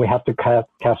 Then we have to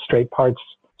cast straight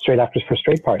actors for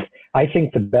straight parts. I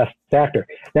think the best actor.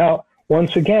 Now,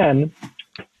 once again,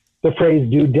 the phrase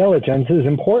due diligence is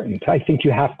important. I think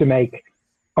you have to make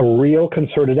a real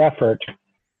concerted effort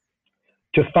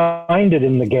to find it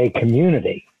in the gay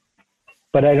community,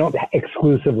 but I don't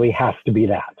exclusively have to be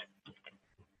that.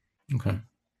 Okay.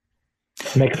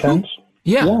 Make sense?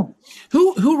 Yeah.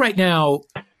 Who right now,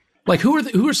 like who are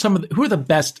the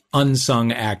best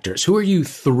unsung actors? Who are you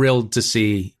thrilled to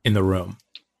see in the room?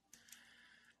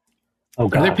 Oh,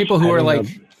 gosh. Are there people who are like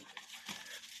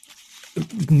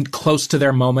close to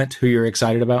their moment who you're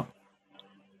excited about?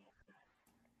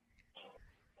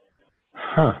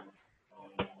 Huh.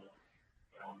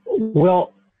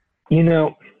 Well,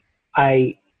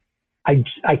 I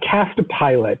cast a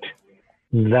pilot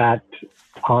that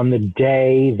on the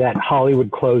day that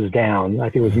Hollywood closed down, I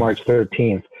think it was March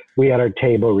 13th, we had our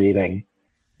table reading,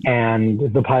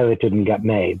 and the pilot didn't get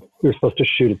made. We were supposed to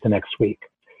shoot it the next week.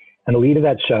 And the lead of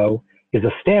that show is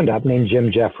a stand-up named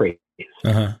Jim Jeffries.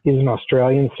 Uh-huh. He's an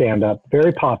Australian stand-up,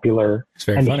 very popular. It's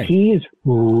very funny. He's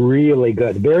really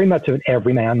good, very much of an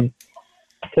everyman,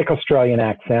 thick Australian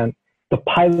accent. The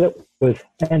pilot was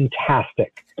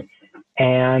fantastic.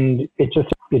 And it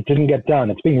didn't get done.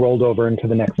 It's being rolled over into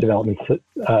the next development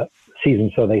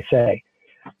season, so they say.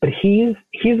 But he's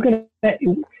going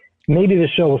to, maybe the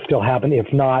show will still happen.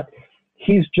 If not,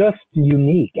 he's just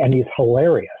unique and he's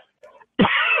hilarious.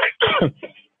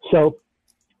 So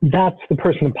that's the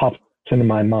person that pops into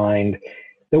my mind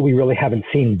that we really haven't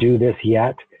seen do this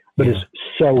yet. but is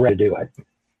so ready to do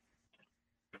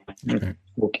it.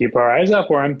 We'll keep our eyes out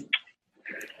for him.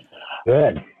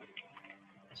 Good.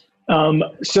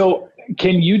 So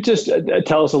can you just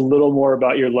tell us a little more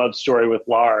about your love story with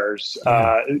Lars?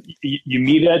 You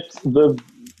meet at the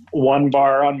one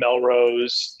bar on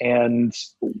Melrose, and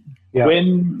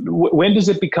when does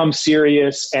it become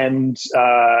serious, and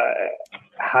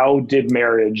how did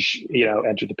marriage,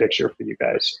 enter the picture for you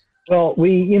guys? Well,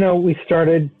 we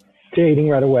started dating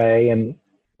right away, and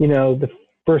the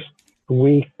first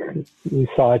week we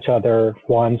saw each other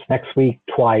once, next week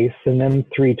twice, and then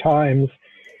 3 times.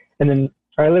 And then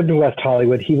I lived in West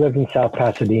Hollywood. He lived in South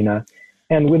Pasadena.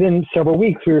 And within several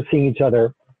weeks, we were seeing each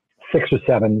other 6 or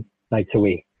 7 nights a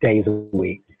week, days a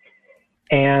week.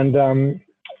 And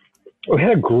we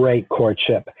had a great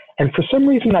courtship. And for some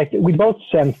reason, we both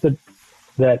sensed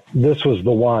that this was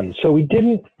the one. So we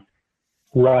didn't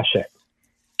rush it.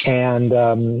 And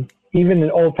even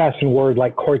an old-fashioned word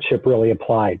like courtship really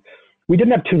applied. We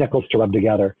didn't have 2 nickels to rub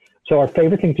together. So our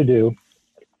favorite thing to do,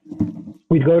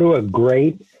 we'd go to a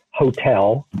great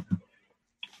hotel,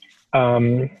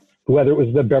 whether it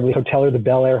was the Beverly Hotel or the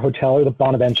Bel Air Hotel or the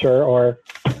Bonaventure or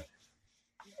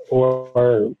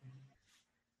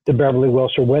the Beverly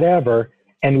Wilshire, whatever,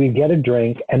 and we'd get a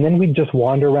drink, and then we'd just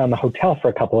wander around the hotel for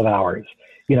a couple of hours,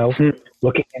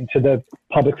 looking into the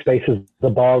public spaces, the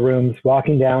ballrooms,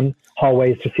 walking down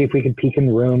hallways to see if we could peek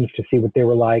in rooms, to see what they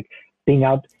were like, sitting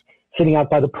out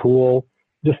by the pool,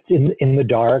 just in the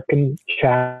dark and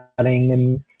chatting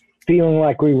and feeling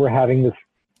like we were having this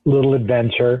little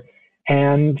adventure.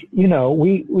 And,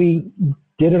 we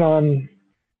did it on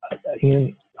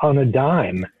a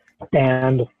dime,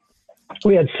 and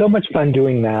we had so much fun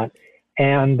doing that.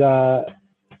 And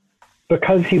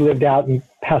because he lived out in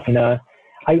Pasadena,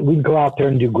 we'd go out there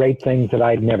and do great things that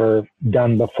I'd never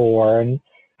done before. And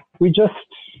we just,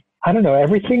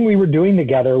 everything we were doing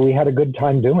together, we had a good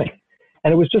time doing.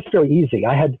 And it was just very easy.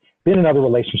 I had been in other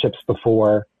relationships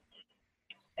before,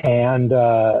 and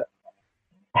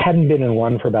hadn't been in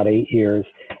one for about 8 years.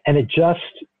 And it just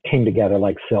came together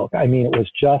like silk. I mean, it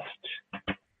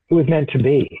was meant to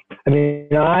be. I mean,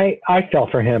 I fell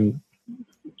for him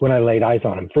when I laid eyes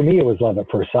on him. For me, it was love at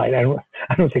first sight. I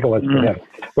don't think it was for him,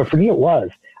 but for me, it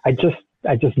was. I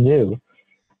just knew.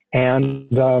 And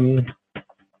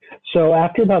so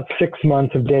after about 6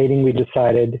 months of dating, we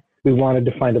decided we wanted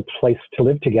to find a place to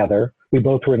live together. We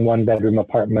both were in 1-bedroom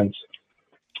apartments.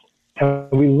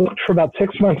 And we looked for about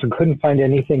 6 months and couldn't find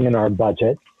anything in our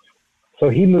budget. So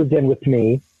he moved in with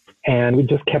me, and we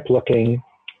just kept looking.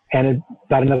 And in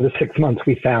about another 6 months,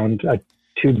 we found a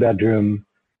 2-bedroom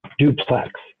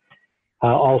duplex,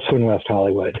 also in West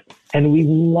Hollywood. And we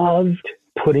loved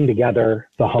putting together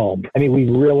the home. I mean,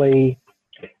 it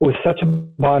was such a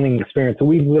bonding experience.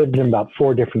 We've lived in about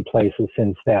 4 different places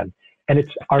since then. And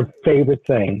it's our favorite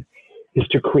thing is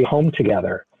to create home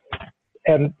together.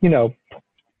 And,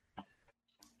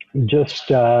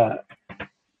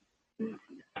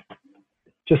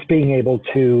 just being able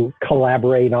to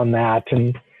collaborate on that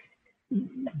and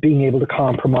being able to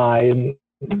compromise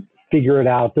and figure it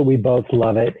out that we both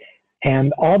love it.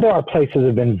 And although our places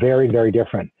have been very, very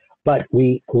different, but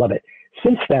we love it.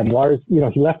 Since then, Lars, he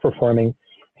left performing.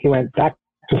 He went back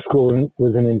to school and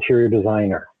was an interior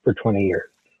designer for 20 years.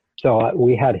 So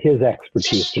we had his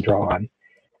expertise to draw on.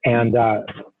 And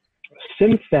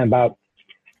since then, about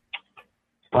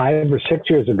 5 or 6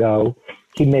 years ago,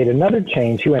 he made another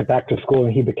change. He went back to school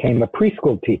and he became a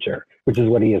preschool teacher, which is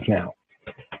what he is now.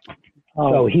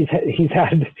 So he's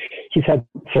had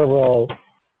several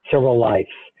lives.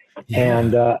 Yeah.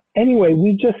 And anyway,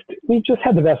 we just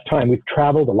had the best time. We've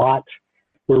traveled a lot.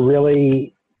 We're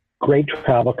really great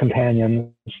travel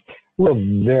companions. We're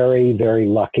very, very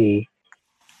lucky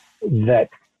that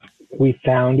we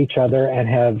found each other and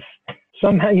have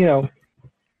somehow,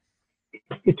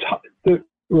 it's the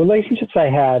relationships I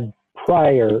had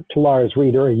prior to Lars were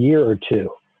either a year or 2.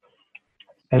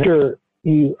 And after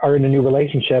you are in a new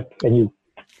relationship and you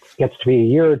gets to be a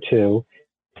year or 2,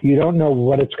 you don't know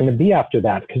what it's going to be after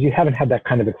that because you haven't had that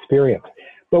kind of experience.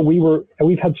 But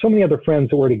we've had so many other friends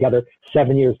that were together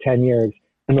 7 years, 10 years,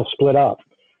 and they'll split up.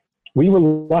 We were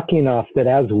lucky enough that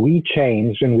as we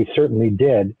changed, and we certainly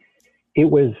did, it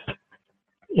was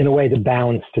in a way the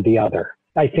balance to the other.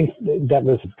 I think that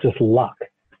was just luck.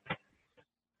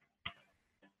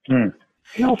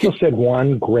 He also said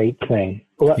one great thing.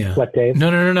 What, Dave?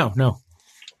 No.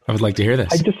 I would like to hear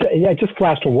this. I just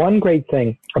flashed one great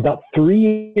thing. About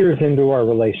 3 years into our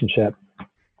relationship,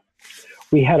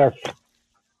 we had our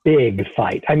big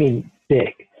fight. I mean,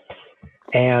 big.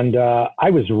 And I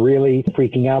was really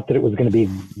freaking out that it was going to be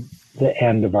the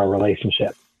end of our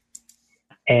relationship.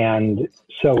 And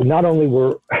so not only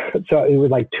so it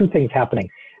was like two things happening.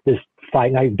 This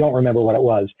fight, and I don't remember what it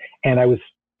was. And I was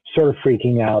sort of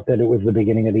freaking out that it was the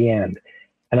beginning of the end.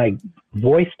 And I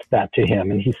voiced that to him,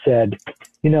 and he said,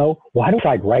 why don't we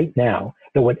fight right now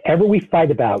that whatever we fight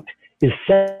about is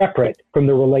separate from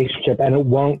the relationship and it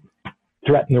won't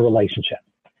threaten the relationship,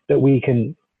 that we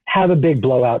can have a big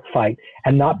blowout fight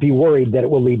and not be worried that it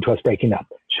will lead to us breaking up.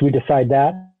 Should we decide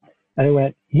that? And I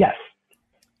went, yes.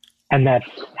 And that's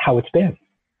how it's been.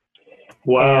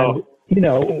 Wow. And,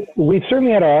 we've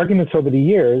certainly had our arguments over the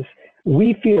years.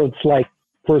 We feel it's like,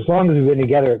 for as long as we've been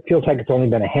together, it feels like it's only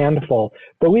been a handful,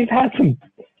 but we've had some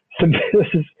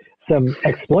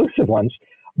explosive ones,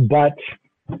 but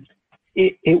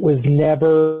it was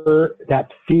never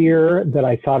that fear that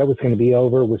I thought it was going to be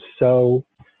over was so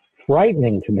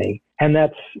frightening to me. And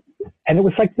it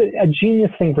was like a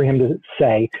genius thing for him to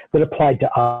say that applied to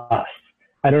us.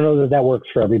 I don't know that works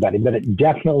for everybody, but it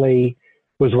definitely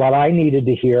was what I needed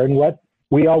to hear and what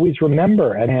we always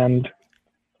remember. And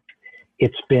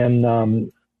it's been,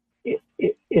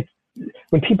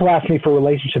 when people ask me for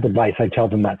relationship advice, I tell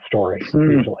them that story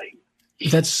usually.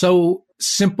 That's so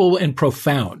simple and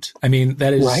profound. I mean,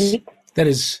 that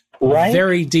is right?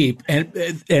 Very deep, and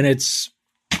it's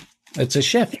a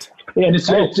shift. And it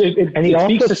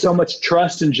speaks to so much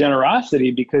trust and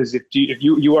generosity, because if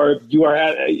you are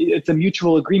it's a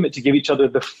mutual agreement to give each other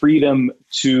the freedom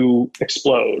to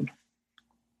explode.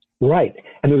 Right.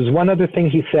 And there was one other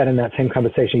thing he said in that same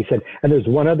conversation. He said, and there's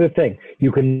one other thing,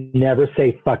 you can never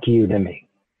say fuck you to me.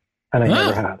 And I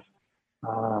never have.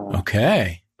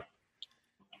 Okay.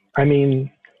 I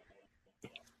mean,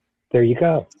 there you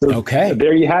go. Okay.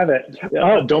 There you have it.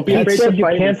 Don't be afraid to fight. You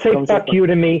can't say fuck you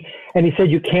to me. And he said,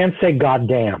 you can't say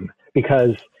goddamn,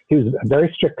 because he was a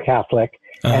very strict Catholic.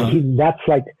 And that's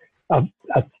like a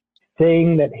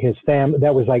thing that his family,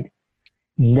 that was like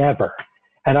never.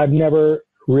 And I've never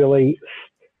really,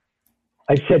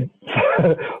 I said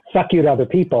fuck you to other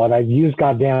people, and I've used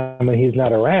goddamn when he's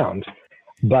not around,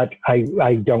 but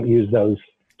I don't use those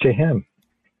to him.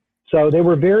 So they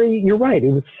were you're right,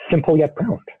 it was simple yet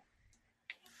profound.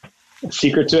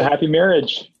 Secret to a happy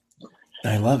marriage.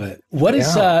 I love it. What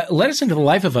is let us into the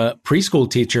life of a preschool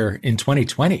teacher in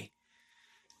 2020?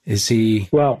 Is he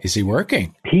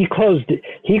working? He closed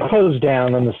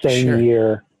down on the same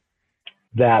year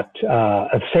that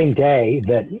same day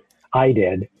that I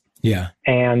did. Yeah.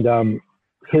 And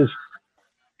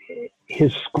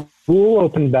his school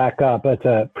opened back up at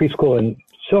a preschool in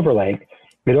Silver Lake.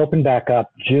 It opened back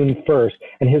up June 1st,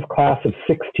 and his class of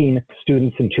 16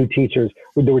 students and 2 teachers,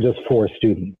 there were just 4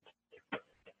 students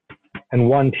and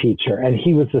 1 teacher. And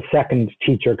he was the second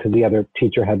teacher because the other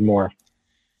teacher had more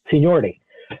seniority.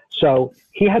 So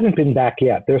he hasn't been back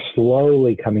yet. They're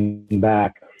slowly coming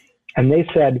back. And they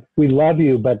said, we love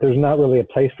you, but there's not really a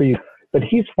place for you. But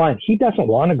he's fine. He doesn't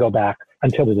want to go back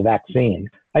until there's a vaccine.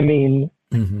 I mean,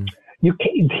 you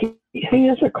can't, he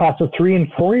has a class of 3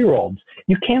 and 4-year-olds.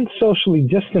 You can't socially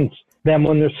distance them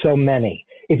when there's so many.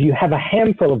 If you have a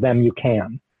handful of them, you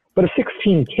can. But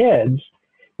 16 kids,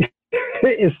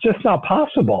 it's just not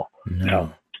possible.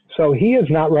 No. So he is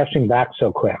not rushing back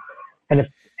so quick.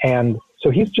 And so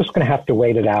he's just going to have to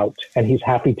wait it out. And he's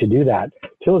happy to do that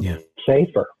till it's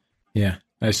safer. Yeah.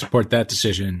 I support that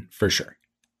decision for sure.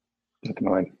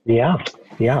 Definitely. Yeah.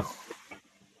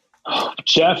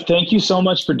 Jeff, thank you so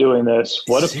much for doing this.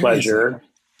 What a pleasure.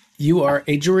 You are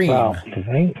a dream. Well,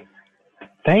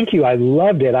 thank you. I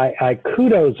loved it. I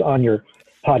kudos on your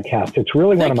podcast. It's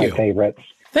really one of my favorites.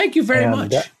 Thank you very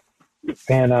much.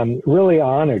 And I'm really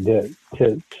honored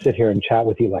to sit here and chat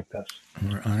with you like this.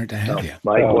 We're honored to have you.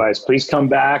 Likewise. Please come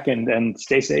back and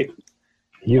stay safe.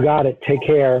 You got it. Take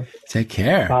care. Take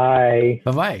care. Bye.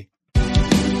 Bye-bye.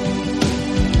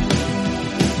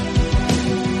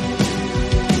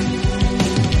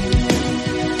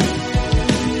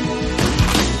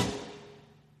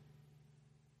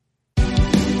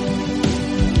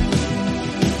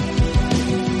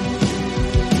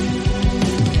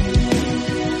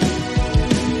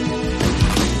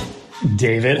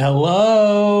 David,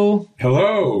 hello.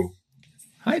 Hello.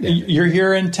 Hi, David. You're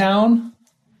here in town?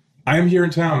 I am here in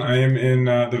town. I am in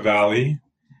the Valley,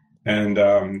 and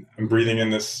I'm breathing in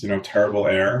this, terrible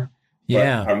air.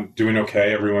 Yeah. But I'm doing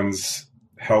okay. Everyone's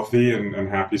healthy and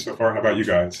happy so far. How about you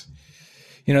guys?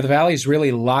 The Valley is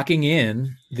really locking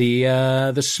in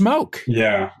the smoke.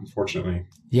 Yeah, unfortunately.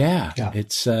 Yeah.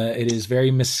 It is very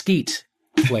mesquite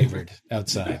flavored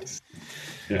outside.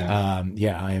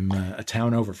 Yeah. I'm a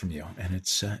town over from you, and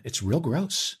it's real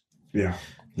gross. Yeah.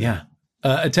 Yeah.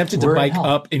 attempted to Where in bike hell?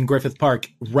 up in Griffith Park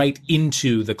right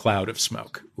into the cloud of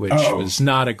smoke, which was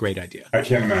not a great idea. I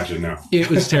can't imagine, no. It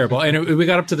was terrible. And we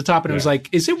got up to the top and it was Yeah. like,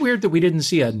 is it weird that we didn't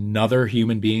see another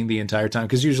human being the entire time?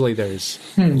 Because usually there's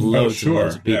loads and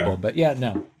loads of people. yeah. But yeah,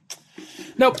 no.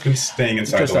 Nope. Been staying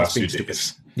inside Just the us last few being days.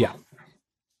 stupid. Yeah.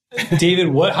 David,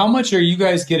 how much are you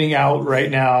guys getting out right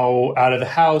now? Out of the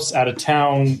house, out of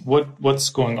town? What's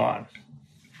going on?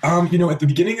 At the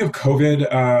beginning of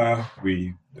COVID,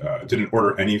 we didn't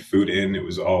order any food in. It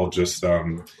was all just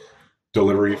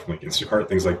delivery from like Instacart,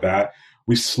 things like that.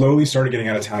 We slowly started getting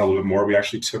out of town a little bit more. We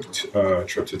actually took a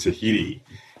trip to Tahiti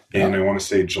in, I want to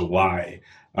say, July.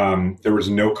 There was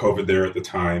no COVID there at the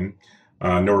time.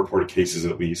 No reported cases,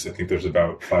 at least. I think there's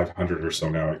about 500 or so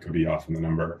now. I could be off on the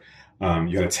number.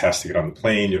 You had a test to get on the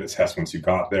plane. You had a test once you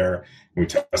got there. And we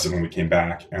tested when we came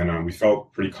back. And we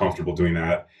felt pretty comfortable doing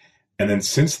that. And then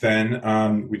since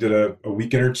then, we did a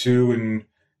weekend or two in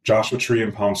Joshua Tree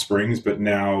and Palm Springs. But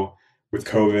now with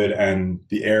COVID and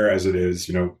the air as it is,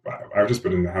 I've just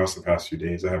been in the house the past few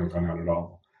days. I haven't gone out at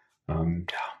all.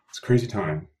 It's a crazy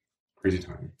time. Crazy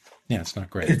time. Yeah, it's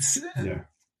not great. Yeah.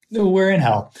 We're in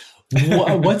hell.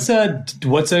 What's a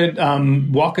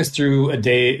walk us through a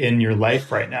day in your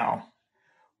life right now?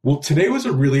 Well, today was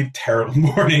a really terrible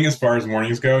morning as far as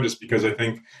mornings go, just because I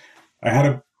think I had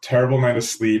a terrible night of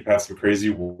sleep, had some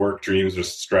crazy work dreams or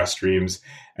stress dreams,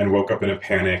 and woke up in a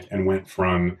panic and went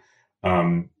from,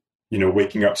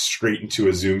 waking up straight into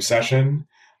a Zoom session,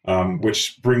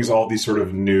 which brings all these sort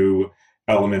of new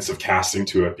elements of casting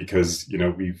to it because,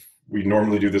 we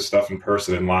normally do this stuff in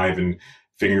person and live and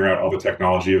figuring out all the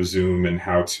technology of Zoom and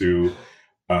how to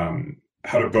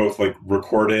both like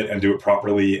record it and do it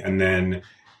properly, and then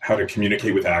how to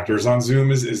communicate with actors on Zoom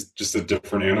is just a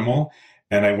different animal.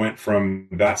 And I went from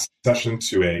that session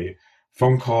to a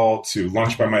phone call to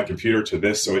lunch by my computer to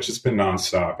this. So it's just been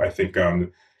nonstop. I think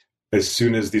as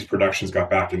soon as these productions got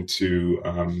back into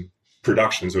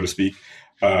production, so to speak,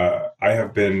 I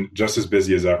have been just as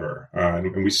busy as ever.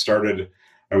 And we started,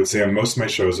 I would say, on most of my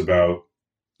shows about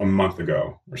a month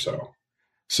ago or so.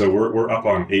 So we're up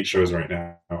on 8 shows right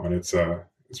now, and it's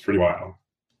pretty wild.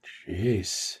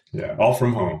 Jeez. Yeah, all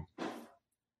from home.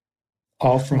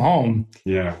 All from home.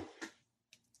 Yeah.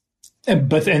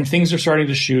 And things are starting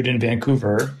to shoot in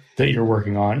Vancouver that you're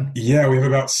working on. Yeah, we have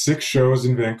about 6 shows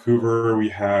in Vancouver. We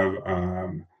have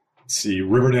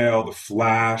Riverdale, The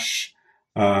Flash,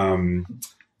 Batwoman,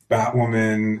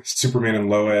 Superman and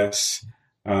Lois.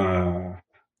 I'm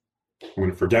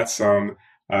going to forget some.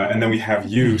 And then we have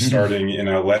You starting in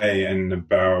LA in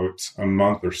about a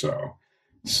month or so.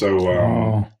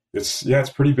 So it's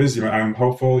pretty busy. I'm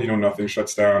hopeful, nothing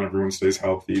shuts down, everyone stays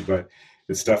healthy, but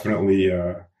it's definitely,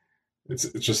 it's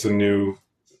just a new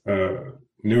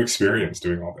experience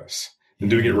doing all this and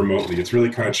doing it remotely. It's really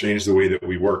kind of changed the way that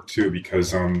we work too,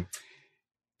 because,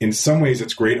 in some ways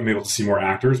it's great. I'm able to see more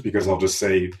actors because I'll just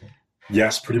say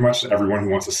yes, pretty much to everyone who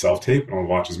wants a self-tape, and I'll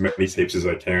watch as many tapes as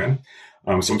I can.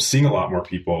 So I'm seeing a lot more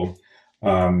people.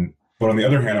 But on the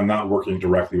other hand, I'm not working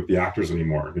directly with the actors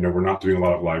anymore. We're not doing a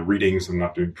lot of live readings. I'm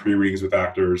not doing pre-readings with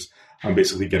actors. I'm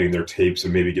basically getting their tapes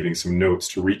and maybe giving some notes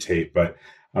to retape, but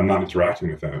I'm not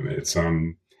interacting with them. It's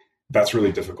that's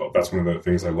really difficult. That's one of the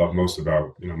things I love most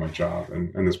about my job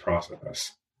and this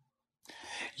process.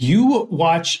 You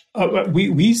watch.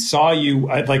 We saw you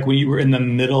like when you were in the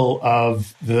middle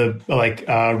of the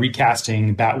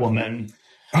recasting Batwoman.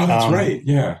 Oh, that's right.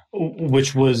 Yeah.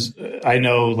 Which was, I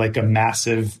know, like a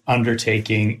massive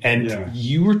undertaking. And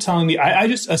you were telling me, I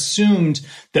just assumed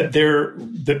that the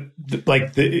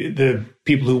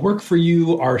people who work for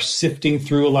you are sifting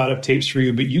through a lot of tapes for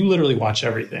you, but you literally watch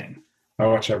everything. I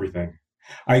watch everything.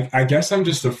 I guess I'm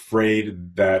just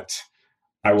afraid that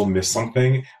I will miss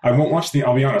something. I won't watch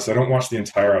I'll be honest, I don't watch the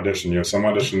entire audition. Some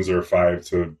auditions are 5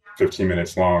 to 15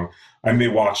 minutes long. I may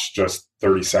watch just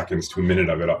 30 seconds to a minute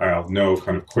of it. I'll know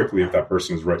kind of quickly if that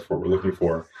person is right for what we're looking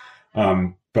for.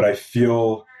 But I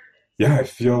feel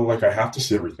like I have to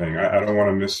see everything. I don't want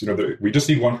to miss, we just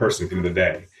need one person at the end of the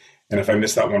day. And if I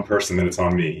miss that one person, then it's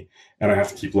on me and I have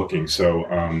to keep looking. So,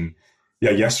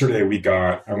 yesterday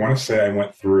I want to say I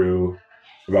went through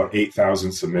about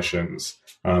 8,000 submissions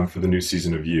for the new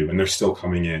season of You, and they're still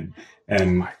coming in. And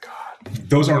oh my God,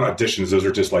 those aren't auditions. Those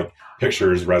are just like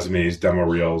pictures, resumes, demo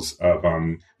reels of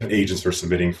that agents are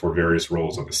submitting for various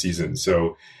roles of the season.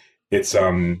 So it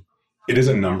is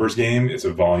a numbers game. It's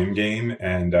a volume game.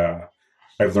 And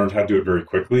I've learned how to do it very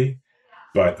quickly.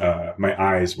 But my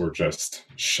eyes were just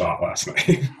shot last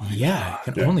night. Yeah,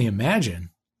 I can only imagine.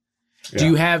 Yeah. Do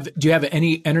you have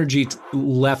any energy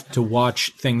left to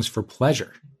watch things for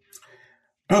pleasure?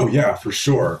 Oh yeah, for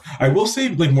sure. I will say,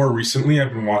 like, more recently,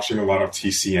 I've been watching a lot of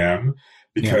TCM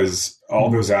because all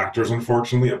those actors,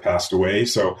 unfortunately, have passed away.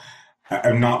 So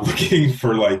I'm not looking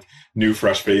for like new,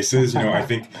 fresh faces. You know, I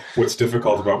think what's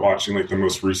difficult about watching like the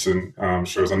most recent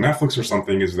shows on Netflix or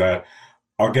something is that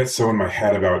I'll get so in my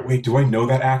head about, wait, do I know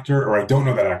that actor? Or I don't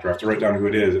know that actor. I have to write down who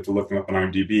it is. I have to look them up on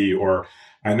IMDb. Or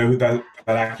I know who that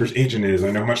actor's agent is.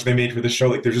 I know how much they made for the show.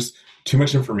 Like, there's just too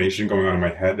much information going on in my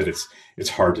head that it's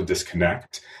hard to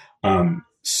disconnect.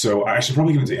 So I should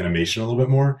probably get into animation a little bit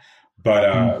more.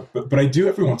 But I do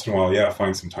every once in a while,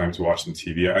 find some time to watch some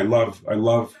TV. I love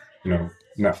you know,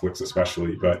 Netflix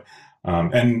especially, but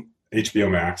and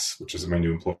HBO Max, which is my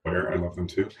new employer. I love them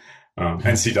too.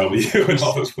 NCW and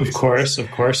all those places.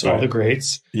 Of course, all the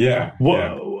greats. Yeah.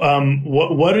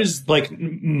 What is like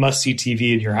must see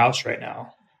TV in your house right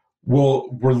now? Well,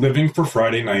 we're living for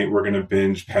Friday night. We're going to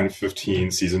binge Pen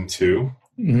 15 season 2.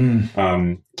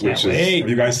 Which is, have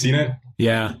you guys seen it?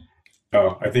 Yeah.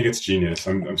 Oh, I think it's genius.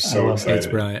 I'm so excited. It's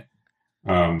brilliant.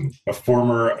 A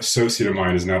former associate of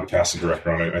mine is now the casting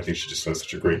director on it. I think she just does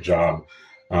such a great job.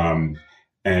 And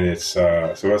it's,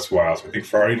 so that's wild. So I think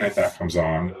Friday night that comes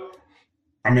on.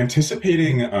 I'm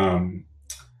anticipating, is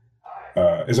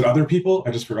it Other People?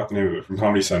 I just forgot the name of it, from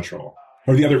Comedy Central.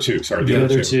 Or The Other Two, sorry. The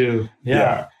Other Two.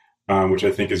 Yeah. Which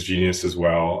I think is genius as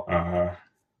well.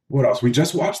 What else? We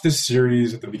just watched this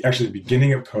series at the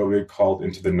beginning of COVID called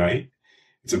Into the Night.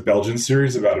 It's a Belgian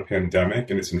series about a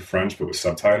pandemic, and it's in French, but with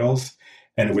subtitles.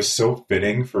 And it was so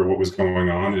fitting for what was going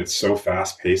on, and it's so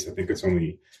fast-paced. I think it's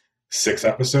only 6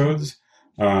 episodes.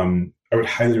 I would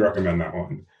highly recommend that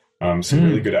one. Some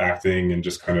really good acting and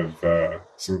just kind of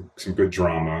some good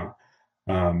drama.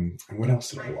 And what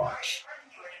else did I watch?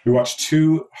 We watched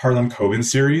 2 Harlan Coben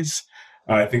series.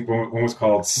 I think one was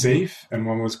called Safe and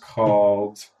one was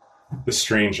called The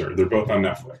Stranger. They're both on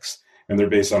Netflix, and they're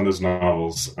based on those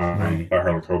novels by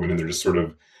Harlan Coben, and they're just sort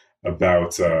of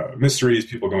about mysteries,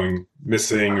 people going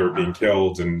missing or being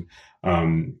killed, and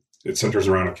it centers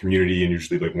around a community and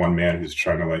usually like one man who's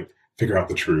trying to like figure out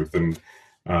the truth, and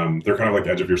they're kind of like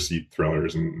edge of your seat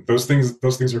thrillers, and those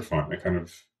things are fun.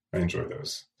 I enjoy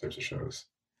those types of shows.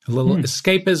 A little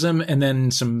escapism and then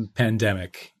some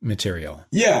pandemic material.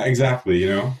 Yeah, exactly. You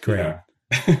know, great. Yeah.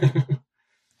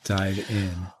 Dive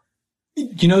in.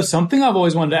 You know, something I've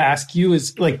always wanted to ask you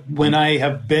is like when I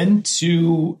have been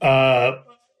to a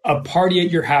party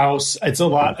at your house, it's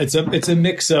a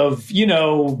mix of, you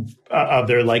know,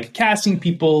 other like casting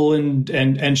people and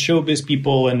showbiz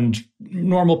people and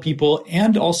normal people,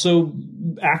 and also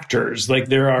actors. Like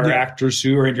there are actors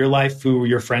who are in your life who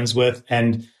you're friends with,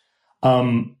 and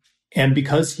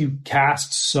because you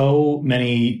cast so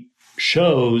many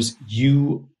shows,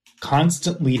 you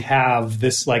constantly have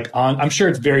this like I'm sure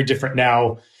it's very different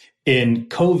now in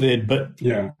COVID, but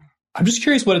yeah, I'm just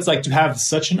curious what it's like to have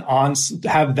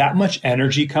have that much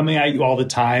energy coming at you all the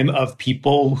time of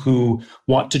people who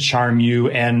want to charm you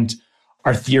and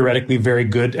are theoretically very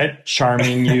good at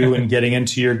charming you and getting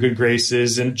into your good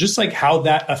graces, and just like how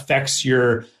that affects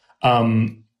your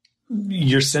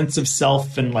sense of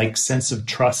self and like sense of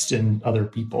trust in other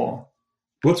people.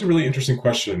 Well, it's a really interesting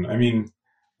question. I mean,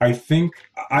 I think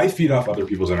I feed off other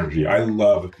people's energy. I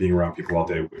love being around people all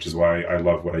day, which is why I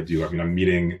love what I do. I mean, I'm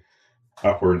meeting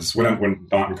upwards when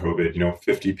not in COVID, you know,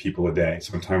 50 people a day.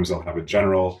 Sometimes I'll have a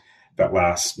general that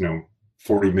lasts, you know,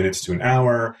 40 minutes to an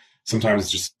hour. Sometimes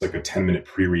it's just like a 10-minute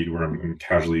pre-read where I'm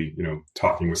casually, you know,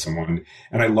 talking with someone.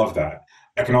 And I love that.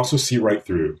 I can also see right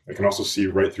through.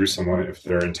 Someone if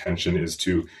their intention is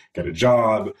to get a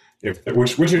job,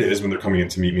 which it is when they're coming in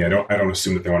to meet me. I don't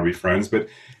assume that they want to be friends, but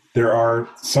there are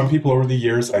some people over the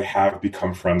years I have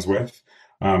become friends with,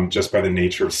 just by the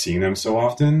nature of seeing them so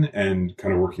often and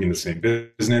kind of working in the same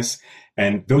business.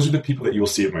 And those are the people that you will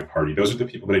see at my party. Those are the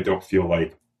people that I don't feel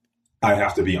like I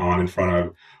have to be on in front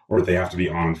of, or they have to be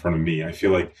on in front of me. I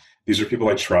feel like these are people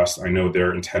I trust. I know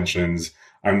their intentions.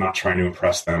 I'm not trying to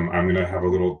impress them. I'm going to have a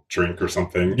little drink or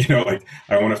something. You know, like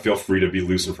I want to feel free to be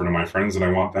loose in front of my friends, and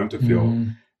I want them to feel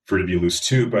free to be loose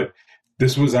too. But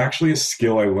this was actually a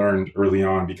skill I learned early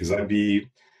on, because I'd be,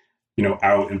 you know,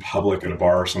 out in public at a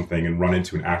bar or something and run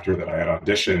into an actor that I had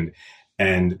auditioned,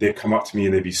 and they'd come up to me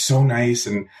and they'd be so nice.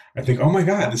 And I think, oh my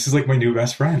God, this is like my new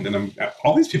best friend. And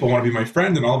all these people want to be my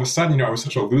friend. And all of a sudden, you know, I was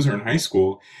such a loser in high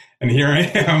school. And here I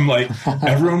am, like,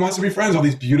 everyone wants to be friends. All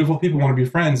these beautiful people want to be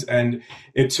friends. And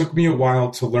it took me a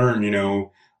while to learn, you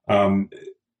know,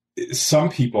 some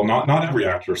people, not every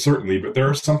actor, certainly, but there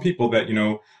are some people that, you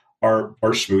know, are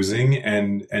schmoozing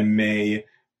and may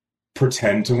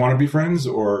pretend to want to be friends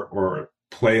or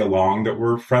play along that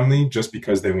we're friendly just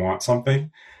because they want something.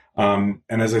 And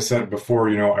as I said before,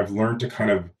 you know, I've learned to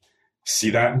kind of see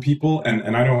that in people,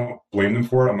 and I don't blame them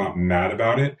for it. I'm not mad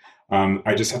about it.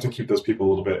 I just have to keep those people a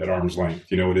little bit at arm's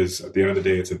length. It is, at the end of the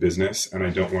day, it's a business, and I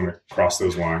don't want to cross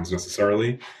those lines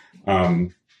necessarily.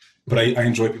 But I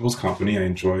enjoy people's company. I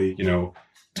enjoy,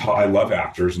 I love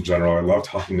actors in general. I love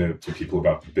talking to people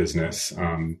about the business.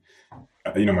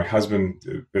 My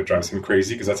husband, it drives him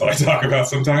crazy because that's all I talk about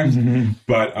sometimes. Mm-hmm.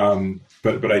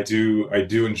 But I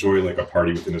do enjoy like a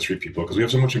party with industry people because we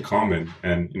have so much in common.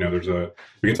 And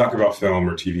we can talk about film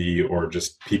or TV or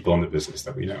just people in the business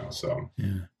that we know. So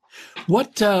yeah.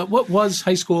 What was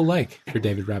high school like for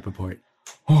David Rappaport?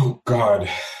 Oh God. Do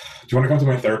you want to come to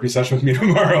my therapy session with me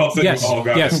tomorrow? I'll tell you all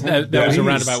about yes. it. That was a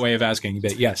roundabout way of asking,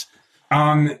 but yes.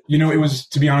 It was,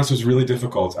 to be honest, it was really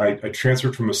difficult. I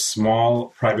transferred from a small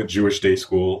private Jewish day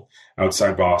school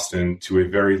outside Boston to a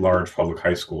very large public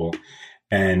high school.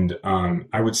 And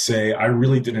I would say I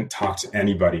really didn't talk to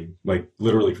anybody, like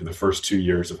literally for the first 2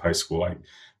 years of high school. I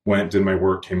went, did my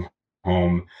work, came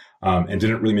home, and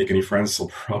didn't really make any friends till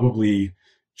probably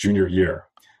junior year.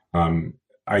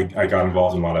 I got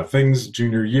involved in a lot of things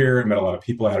junior year, met a lot of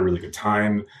people. I had a really good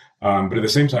time. But at the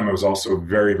same time, I was also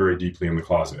very, very deeply in the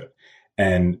closet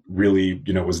and really,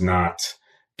 was not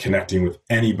connecting with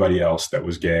anybody else that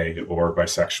was gay or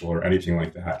bisexual or anything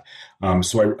like that.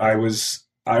 So I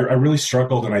really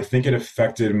struggled, and I think it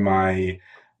affected my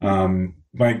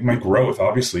my growth.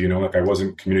 Obviously, like I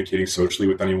wasn't communicating socially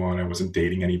with anyone. I wasn't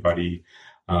dating anybody.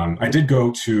 I did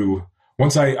go to,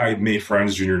 once I made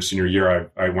friends junior and senior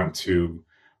year, I went to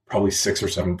probably 6 or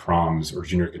 7 proms or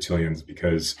junior cotillions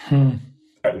because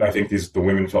I think the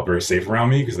women felt very safe around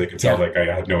me because they could tell like I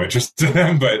had no interest in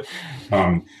them, but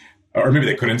or maybe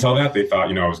they couldn't tell that. They thought,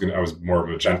 I was more of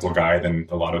a gentle guy than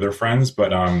a lot of their friends,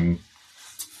 but I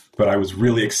was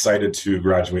really excited to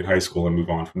graduate high school and move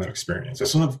on from that experience. I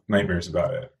still have nightmares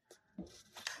about it.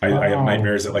 I have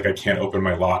nightmares that like I can't open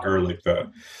my locker, like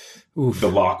the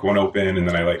lock won't open, and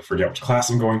then I like forget which class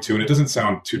I'm going to. And it doesn't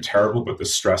sound too terrible, but the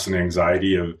stress and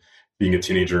anxiety of being a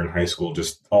teenager in high school,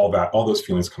 just all those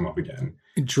feelings come up again.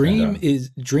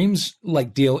 Dreams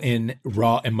like deal in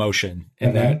raw emotion,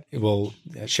 and that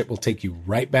shit will take you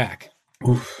right back.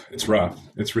 Oof, it's rough.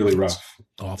 It's really rough.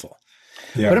 It's awful.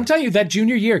 Yeah. But I'm telling you, that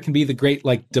junior year can be the great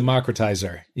like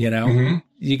democratizer. Mm-hmm.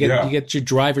 You get your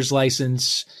driver's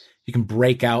license. You can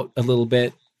break out a little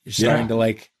bit. You're starting to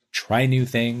like try new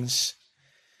things.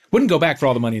 Wouldn't go back for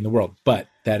all the money in the world, but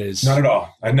that is not at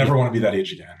all. I never want to be that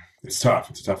age again. It's tough.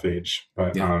 It's a tough age,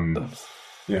 but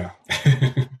yeah.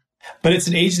 But it's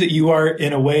an age that you are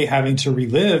in a way having to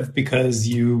relive because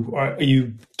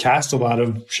you cast a lot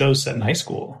of shows set in high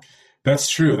school. That's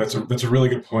true. That's a really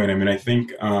good point. I mean, I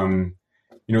think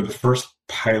the first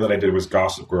pilot I did was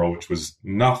Gossip Girl, which was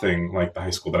nothing like the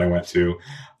high school that I went to.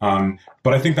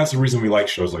 But I think that's the reason we like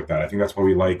shows like that. I think that's why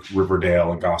we like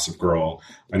Riverdale and Gossip Girl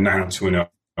and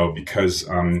 90210 because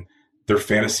they're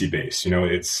fantasy based.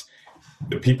 It's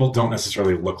the people don't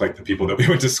necessarily look like the people that we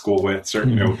went to school with. So,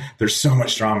 there's so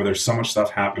much drama. There's so much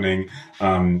stuff happening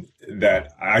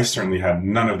that I certainly had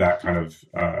none of that kind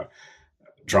of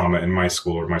drama in my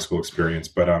school or my school experience.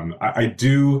 But I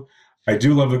do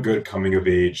love a good coming of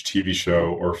age TV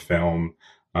show or film.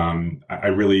 I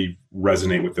really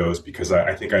resonate with those because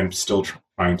I think I'm still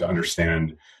trying to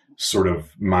understand sort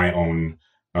of my own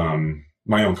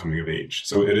coming of age.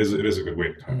 So it is a good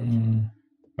way to kind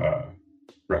of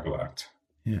recollect.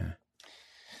 Yeah.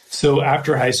 So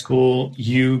after high school,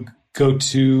 you go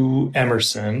to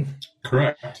Emerson.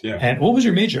 Correct. Yeah. And what was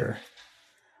your major?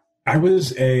 I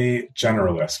was a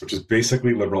generalist, which is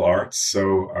basically liberal arts.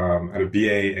 So I had a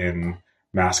BA in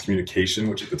mass communication,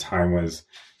 which at the time was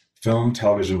film,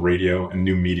 television, radio, and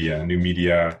new media. New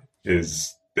media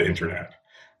is the internet.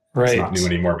 Right. It's not new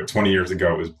anymore, but 20 years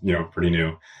ago it was, pretty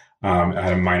new. I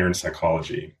had a minor in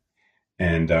psychology,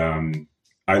 and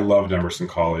I loved Emerson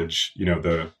College.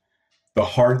 The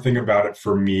hard thing about it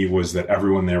for me was that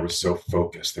everyone there was so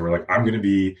focused. They were like, I'm going to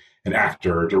be an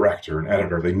actor, a director, an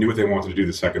editor. They knew what they wanted to do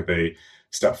the second they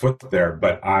stepped foot there.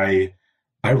 But I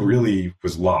really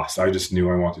was lost. I just knew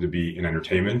I wanted to be in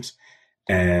entertainment,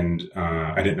 and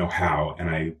I didn't know how. And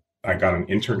I got an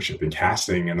internship in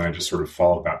casting, and I just sort of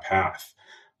followed that path.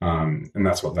 And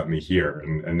that's what led me here.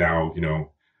 And now,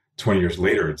 20 years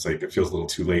later, it's like it feels a little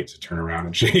too late to turn around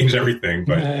and change everything.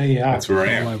 But that's where I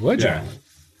am. Why would you?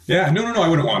 Yeah. No. I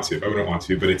wouldn't want to.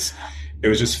 But it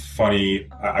was just funny.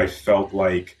 I felt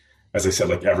like, as I said,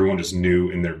 like everyone just knew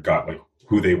in their gut, like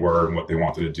who they were and what they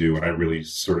wanted to do. And I really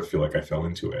sort of feel like I fell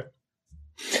into it.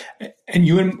 And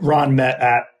you and Ron met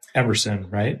at Emerson,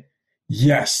 right?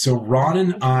 Yes. So Ron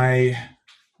and I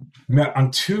met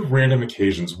on 2 random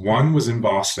occasions. One was in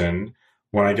Boston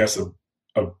when I guess a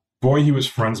boy he was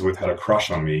friends with had a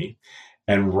crush on me.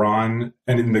 And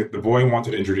the boy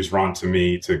wanted to introduce Ron to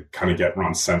me to kind of get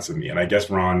Ron's sense of me. And I guess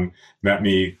Ron met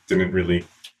me, didn't really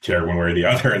care one way or the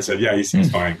other, and said, yeah, he seems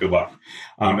fine, good luck.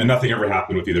 And nothing ever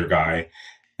happened with either guy.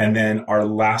 And then our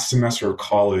last semester of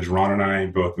college, Ron and I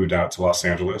both moved out to Los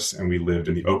Angeles, and we lived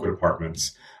in the Oakwood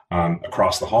apartments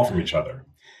across the hall from each other.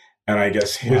 And I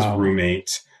guess his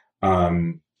roommate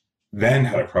then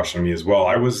had a crush on me as well.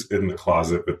 I was in the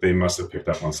closet, but they must have picked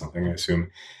up on something, I assume.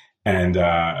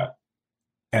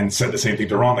 And said the same thing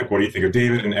to Ron, like, what do you think of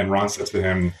David? And Ron said to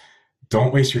him,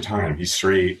 don't waste your time. He's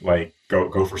straight, like,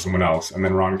 go for someone else. And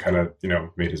then Ron kind of,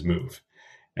 made his move.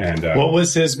 And what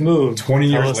was his move? 20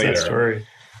 years later. That story.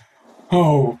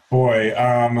 Oh, boy.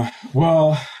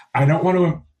 Well, I don't want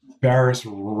to embarrass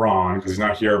Ron because he's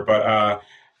not here, but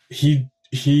he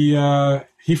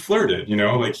flirted,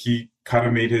 like he kind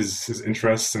of made his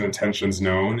interests and intentions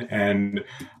known. And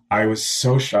I was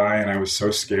so shy and I was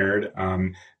so scared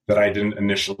that I didn't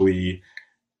initially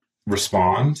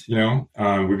respond.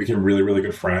 We became really, really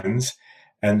good friends.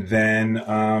 And then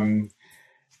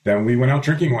we went out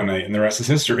drinking one night and the rest is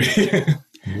history.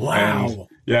 Wow.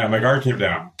 And, my guard came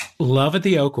down. Love at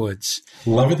the Oakwoods.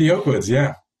 Love at the Oakwoods.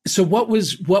 Yeah. So what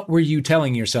were you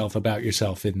telling yourself about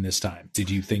yourself in this time? Did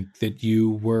you think that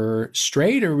you were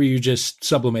straight or were you just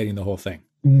sublimating the whole thing?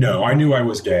 No, I knew I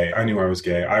was gay. I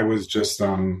was just,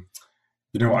 I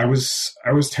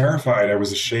was terrified. I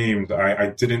was ashamed. I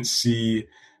didn't see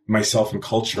myself in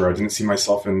culture. I didn't see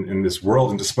myself in this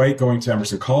world. And despite going to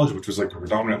Emerson College, which was like a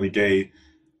predominantly gay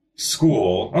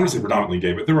school, I don't want to say predominantly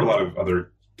gay, but there were a lot of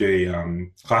other gay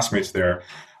classmates there.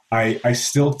 I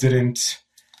still didn't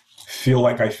feel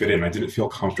like I fit in. I didn't feel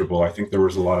comfortable. I think there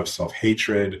was a lot of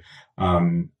self-hatred.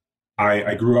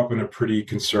 I grew up in a pretty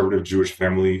conservative Jewish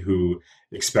family who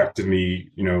expected me,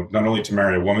 not only to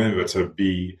marry a woman, but to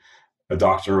be a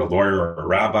doctor, a lawyer, or a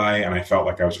rabbi. And I felt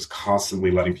like I was just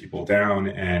constantly letting people down.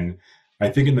 And I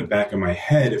think in the back of my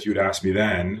head, if you had asked me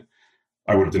then,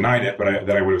 I would have denied it, but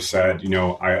I would have said,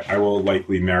 I will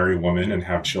likely marry a woman and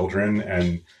have children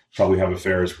and probably have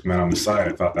affairs with men on the side.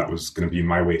 I thought that was going to be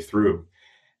my way through.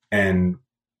 And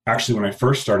actually, when I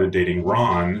first started dating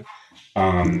Ron,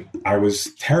 I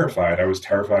was terrified. I was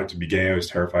terrified to be gay. I was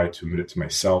terrified to admit it to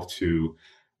myself, to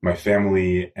my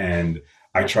family. And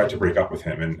I tried to break up with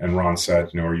him. And Ron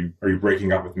said, are you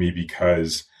breaking up with me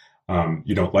because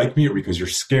you don't like me or because you're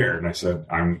scared? And I said,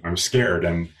 I'm scared.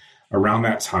 And around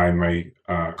that time, my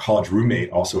college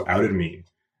roommate also outed me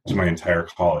to my entire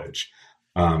college.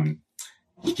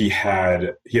 He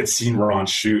had seen Ron's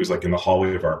shoes like in the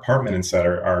hallway of our apartment and said,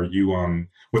 are you,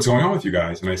 what's going on with you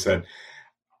guys? And I said,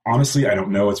 honestly, I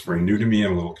don't know. It's very new to me.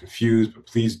 I'm a little confused, but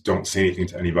please don't say anything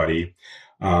to anybody.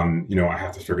 I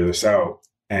have to figure this out.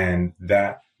 And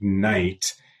that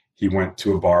night he went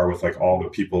to a bar with like all the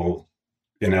people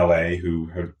in LA who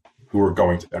were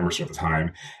going to Emerson at the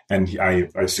time. And I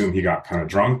assume he got kind of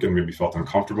drunk and maybe felt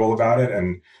uncomfortable about it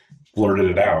and blurted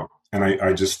it out. And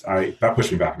I that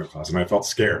pushed me back in the closet and I felt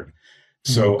scared.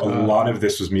 So a lot of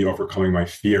this was me overcoming my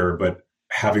fear, but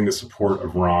having the support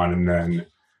of Ron and then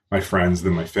my friends,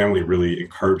 then my family really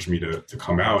encouraged me to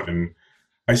come out. And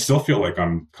I still feel like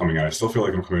I'm coming out. I still feel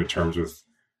like I'm coming to terms with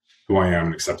who I am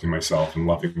and accepting myself and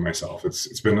loving myself.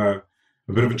 It's been a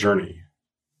bit of a journey.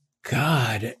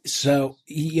 God. So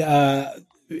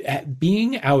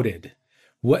being outed,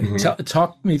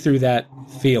 talk me through that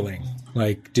feeling.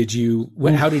 Like,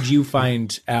 how did you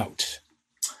find out?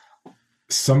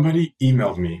 Somebody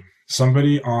emailed me.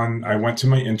 I went to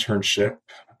my internship.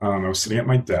 I was sitting at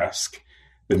my desk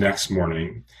the next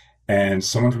morning and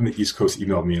someone from the East Coast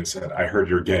emailed me and said, I heard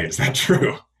you're gay. Is that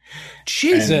true?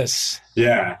 Jesus. And,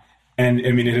 yeah. And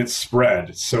I mean, it had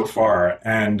spread so far.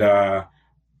 And, I,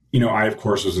 of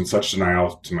course, was in such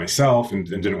denial to myself and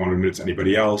didn't want to admit it to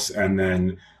anybody else. And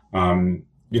then,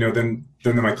 then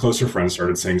my closer friends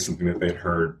started saying something that they had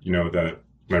heard, that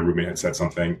my roommate had said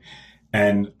something.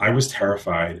 And I was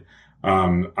terrified.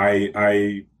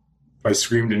 I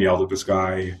screamed and yelled at this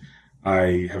guy.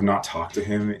 I have not talked to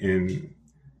him in,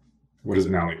 what is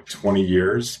it now, like 20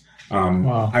 years.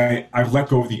 Wow. I've let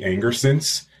go of the anger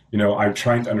since. I'm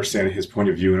trying to understand his point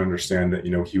of view and understand that,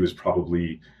 he was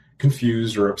probably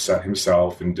confused or upset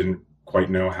himself and didn't quite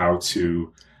know how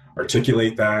to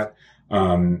articulate that.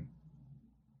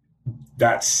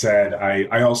 That said,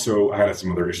 I also had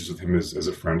some other issues with him as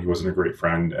a friend. He wasn't a great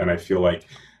friend. And I feel like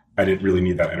I didn't really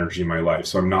need that energy in my life.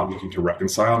 So I'm not looking to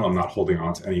reconcile. I'm not holding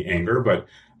on to any anger, but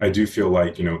I do feel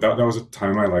like, that was a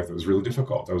time in my life that was really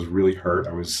difficult. I was really hurt.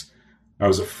 I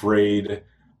was afraid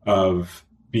of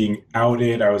being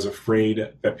outed. I was afraid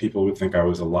that people would think I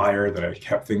was a liar, that I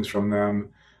kept things from them.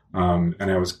 And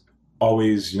I was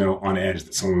always, on edge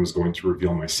that someone was going to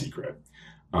reveal my secret.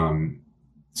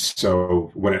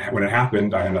 So when it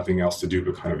happened, I had nothing else to do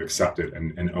but kind of accept it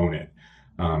and own it.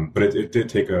 But it did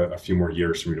take a few more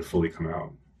years for me to fully come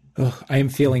out. Ugh, I am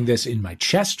feeling this in my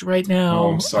chest right now.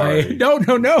 Oh, I'm sorry. No.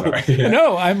 Sorry, yeah.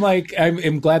 No,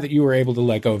 I'm glad that you were able to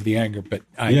let go of the anger, but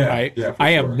I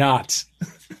am not.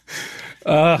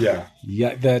 Yeah,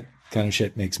 that kind of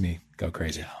shit makes me go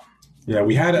crazy. Yeah,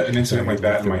 we had an incident like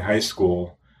that in my high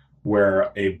school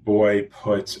where a boy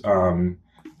put, I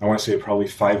want to say probably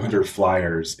 500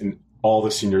 flyers in all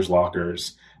the seniors'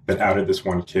 lockers that outed this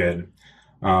one kid.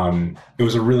 It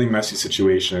was a really messy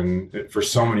situation for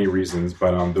so many reasons,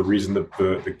 but the reason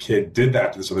the kid did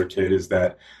that to this other kid is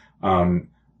that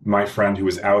my friend who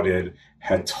was outed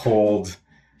had told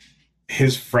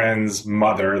his friend's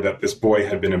mother that this boy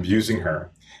had been abusing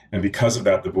her. And because of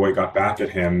that, the boy got back at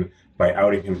him by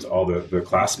outing him to all the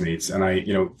classmates. And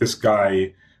this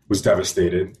guy was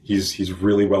devastated. He's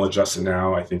really well adjusted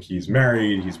now. I think he's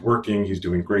married, he's working, he's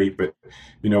doing great. But,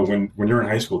 when you're in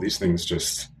high school, these things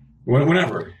just,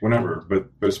 whenever, but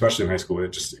especially in high school,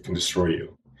 it can destroy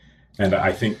you. And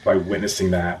I think by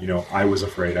witnessing that, I was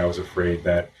afraid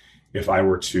that if I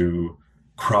were to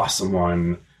cross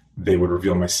someone, they would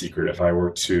reveal my secret. If I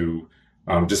were to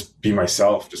just be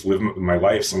myself, just live my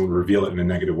life, someone would reveal it in a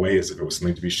negative way as if it was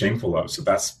something to be shameful of. So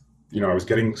that's, I was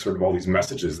getting sort of all these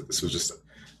messages that this was just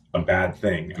a bad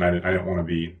thing. And I didn't want to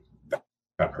be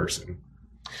that person.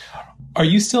 Are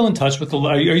you still in touch with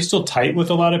are you still tight with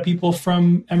a lot of people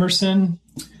from Emerson?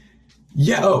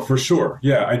 Yeah, oh, for sure.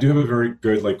 Yeah, I do have a very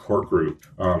good core group.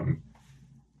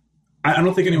 I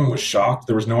don't think anyone was shocked.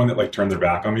 There was no one that turned their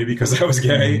back on me because I was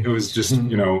gay. It was just,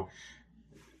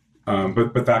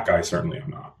 but that guy certainly I'm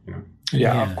not.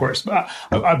 Yeah, of course.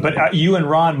 But you and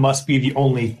Ron must be the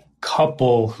only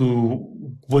couple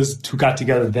who got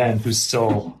together then who's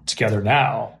still together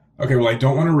now. Okay, well, I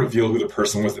don't want to reveal who the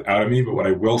person was that outed me, but what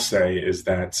I will say is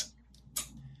that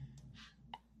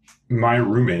my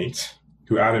roommate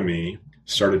who outed me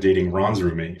started dating Ron's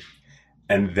roommate,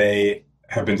 and they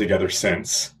have been together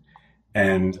since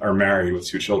and are married with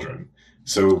 2 children.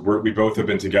 So we both have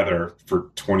been together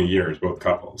for 20 years, both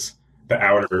couples, the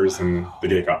outers and the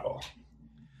gay couple.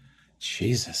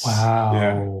 Jesus. Wow.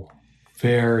 Yeah.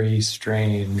 Very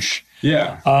strange.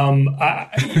 Yeah.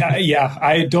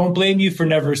 I don't blame you for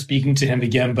never speaking to him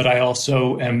again, but I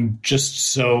also am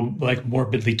just so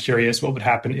morbidly curious what would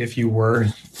happen if you were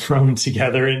thrown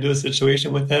together into a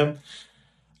situation with him.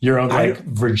 Your own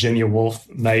Virginia Woolf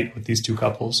night with these 2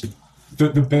 couples. The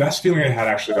best feeling I had,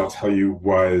 actually, I'll tell you,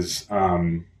 was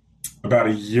about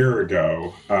a year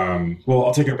ago. Well,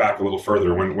 I'll take it back a little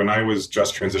further. When I was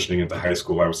just transitioning into high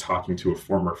school, I was talking to a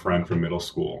former friend from middle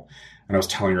school, and I was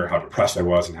telling her how depressed I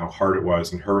was and how hard it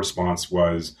was. And her response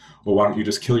was, well, why don't you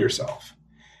just kill yourself?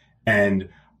 And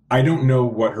I don't know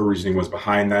what her reasoning was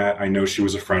behind that. I know she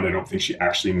was a friend. I don't think she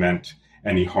actually meant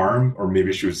any harm, or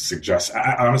maybe she was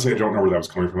honestly, I don't know where that was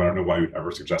coming from. I don't know why you would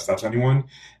ever suggest that to anyone.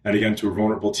 And again, to a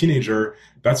vulnerable teenager,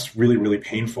 that's really, really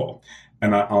painful.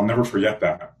 And I'll never forget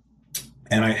that.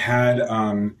 And I've had,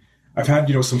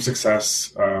 some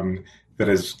success that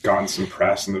has gotten some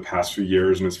press in the past few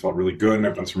years, and it's felt really good. And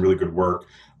I've done some really good work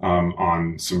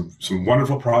on some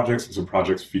wonderful projects, and some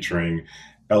projects featuring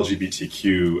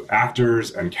LGBTQ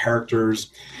actors and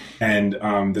characters. And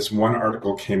this one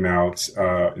article came out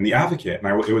in The Advocate, and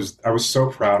I was so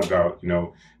proud about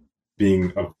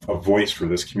being a voice for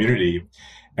this community.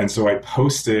 And so I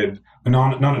posted,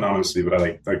 not anonymously, but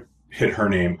I hit her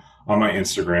name on my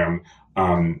Instagram,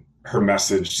 her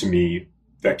message to me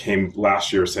that came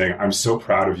last year saying, I'm so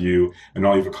proud of you and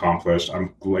all you've accomplished.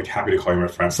 I'm happy to call you my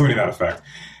friend, something to that effect.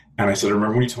 And I said,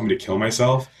 remember when you told me to kill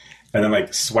myself? And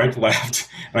then swipe left,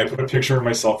 and I put a picture of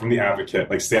myself from The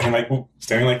Advocate, standing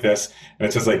like this. And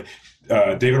it says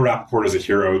David Rappaport is a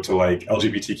hero to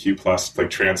LGBTQ plus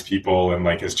trans people, and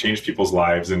has changed people's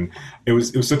lives. And it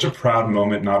was such a proud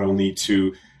moment, not only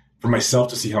for myself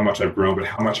to see how much I've grown, but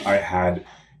how much I had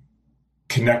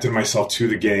connected myself to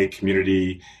the gay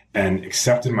community and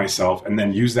accepted myself, and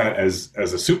then use that as a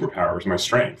superpower, as my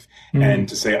strength. Mm-hmm. And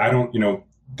to say,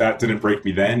 that didn't break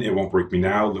me then, it won't break me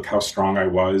now. Look how strong I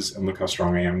was, and look how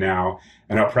strong I am now,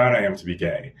 and how proud I am to be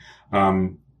gay.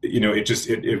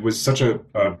 It was such a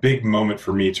big moment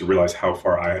for me to realize how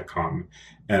far I had come.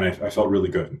 And I felt really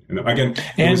good. And again,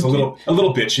 it was a little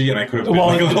bitchy, and I could have been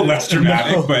a little less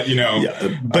dramatic, no, but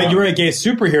but you were a gay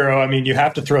superhero. I mean, you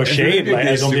have to throw shade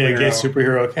as only a gay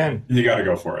superhero can. You got to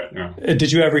go for it. Yeah.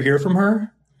 Did you ever hear from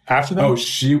her after that? Oh,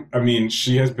 she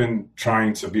has been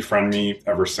trying to befriend me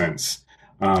ever since.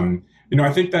 I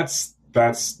think that's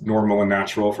that's normal and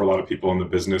natural for a lot of people in the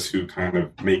business who kind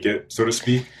of make it, so to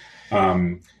speak.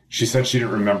 She said she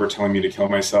didn't remember telling me to kill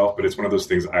myself, but it's one of those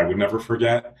things I would never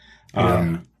forget.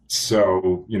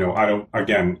 So, you know, I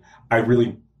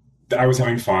was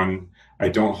having fun. I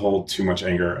don't hold too much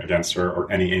anger against her,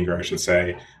 or any anger, I should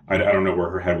say. I don't know where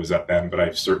her head was at then, but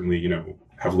I certainly, you know,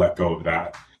 have let go of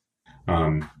that.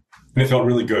 And it felt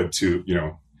really good to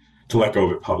let go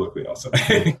of it publicly, I'll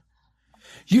say.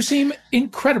 You seem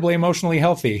incredibly emotionally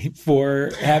healthy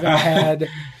for having had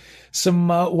some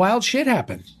wild shit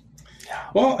happen.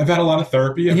 Well, I've had a lot of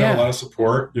therapy. I've had a lot of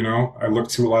support. You know, I look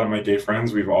to a lot of my gay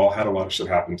friends. We've all had a lot of shit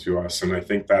happen to us. And I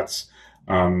think that's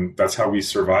how we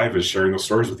survive, is sharing those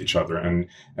stories with each other and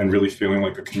really feeling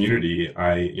like a community.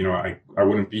 I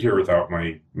wouldn't be here without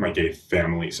my gay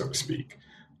family, so to speak.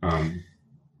 And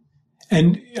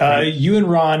you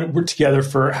and Ron were together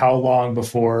for how long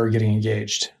before getting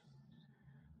engaged?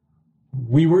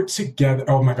 We were together.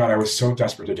 Oh my God, I was so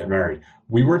desperate to get married.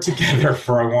 We were together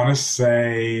for, I want to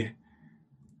say,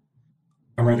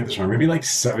 I'm going to get this wrong, maybe like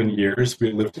 7 years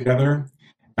we lived together.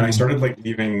 And I started like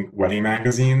leaving wedding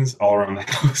magazines all around the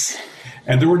house.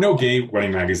 And there were no gay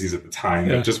wedding magazines at the time,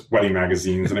 like just wedding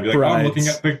magazines. And I'd be like, Brides. I'm looking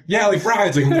at like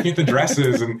brides, like I'm looking at the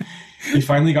dresses. And he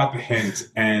finally got the hint.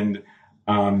 And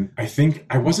I think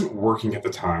I wasn't working at the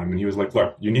time. And he was like,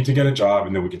 look, you need to get a job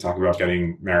and then we can talk about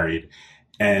getting married.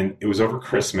 And it was over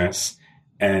Christmas.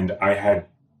 And I had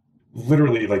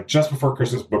literally like just before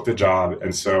Christmas booked a job.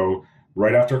 And so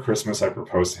right after Christmas, I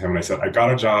proposed to him and I said, I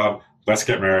got a job. Let's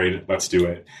get married. Let's do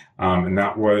it. And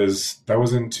that was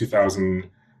in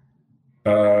 2000.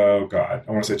 Oh God,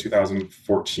 I want to say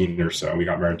 2014 or so. We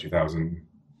got married 2000.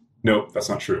 Nope, that's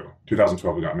not true.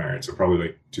 2012 we got married. So probably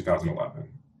like 2011.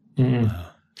 Mm-hmm.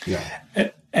 Yeah.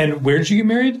 And where did you get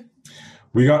married?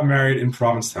 We got married in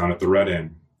Provincetown at the Red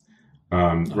Inn,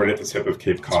 right at the tip of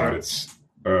Cape Cod. Right. It's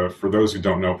for those who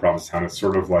don't know Provincetown, it's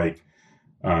sort of like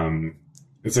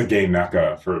it's a gay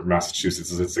mecca for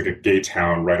Massachusetts. It's like a gay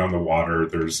town right on the water.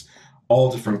 There's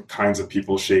all different kinds of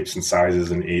people, shapes and sizes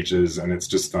and ages. And it's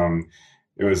just,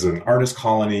 it was an artist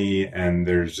colony, and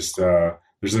there's just,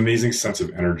 there's an amazing sense of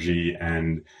energy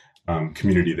and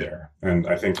community there. And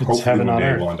I think hopefully one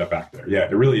day we'll end up back there. Yeah,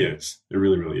 it really is. It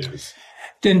really, really is.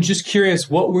 Then just curious,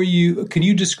 can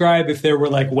you describe if there were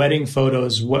like wedding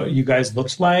photos, what you guys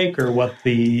looked like, or what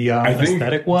the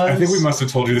aesthetic was? I think we must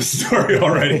have told you this story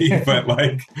already, but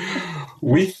like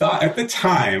we thought at the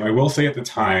time, I will say at the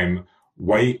time,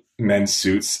 white men's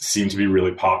suits seemed to be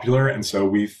really popular. And so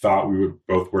we thought we would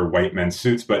both wear white men's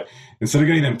suits, but instead of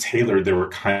getting them tailored, they were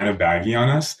kind of baggy on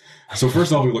us. So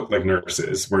first of all, we looked like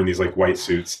nurses wearing these like white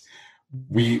suits.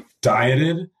 We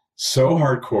dieted so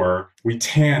hardcore, we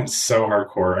tanned so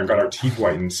hardcore and got our teeth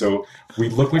whitened. So we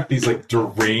looked like these like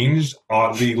deranged,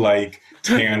 oddly like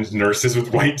tanned nurses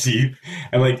with white teeth.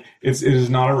 And like, it is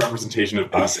not a representation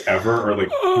of us ever, or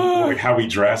like how we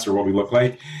dress or what we look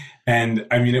like. And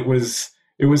I mean, it was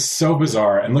so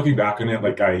bizarre. And looking back on it,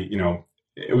 like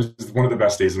it was one of the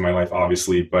best days of my life,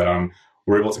 obviously, but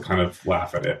we're able to kind of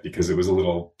laugh at it because it was a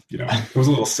little, it was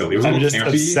a little silly. It was a little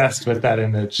campy. Obsessed with that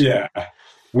image. Yeah.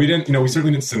 We didn't, we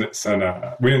certainly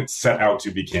didn't we didn't set out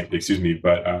to be campy, excuse me,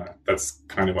 but that's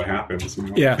kind of what happens.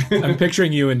 Yeah. I'm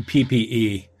picturing you in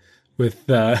PPE with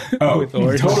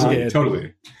orange skin.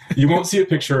 Totally. You won't see a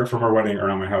picture from our wedding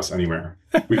around my house anywhere.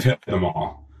 We've hit them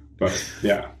all, but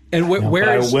yeah. And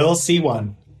I will see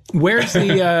one. Where's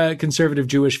the conservative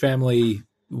Jewish family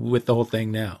with the whole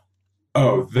thing now?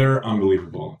 Oh, they're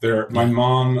unbelievable. My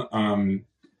mom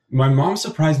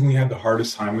surprisingly had the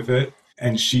hardest time with it.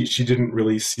 And she didn't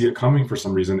really see it coming for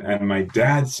some reason. And my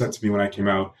dad said to me when I came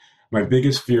out, my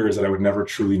biggest fear is that I would never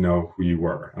truly know who you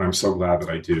were. And I'm so glad that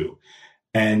I do.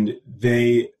 And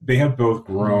they have both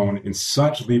grown in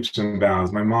such leaps and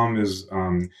bounds. My mom is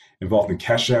involved in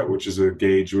Keshet, which is a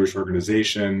gay Jewish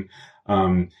organization.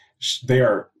 They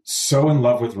are so in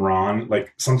love with Ron,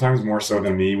 like sometimes more so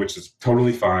than me, which is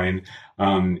totally fine.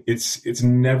 It's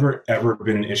never, ever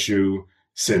been an issue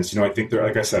since. I think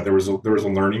like I said, there was a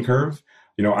learning curve.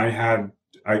 I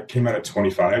came out at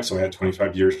 25, so I had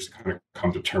 25 years to kind of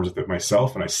come to terms with it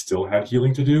myself, and I still had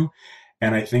healing to do.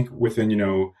 And I think within,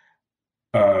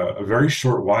 a very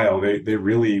short while, they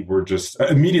really were just,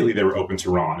 immediately they were open to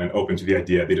Ron and open to the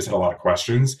idea. They just had a lot of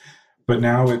questions, but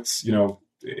now it's,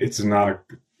 it's not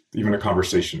even a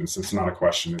conversation. It's not a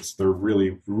question. They're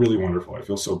really, really wonderful. I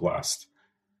feel so blessed,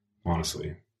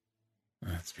 honestly.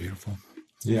 That's beautiful.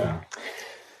 Yeah.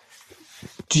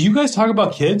 Do you guys talk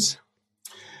about kids?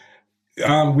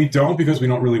 We don't, because we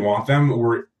don't really want them.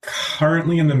 We're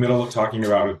currently in the middle of talking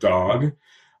about a dog.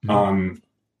 Mm-hmm.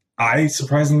 I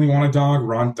surprisingly want a dog.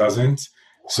 Ron doesn't.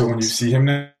 So when you see him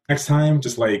next time,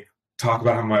 just like talk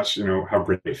about how much, how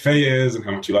great Faye is and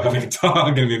how much you love having a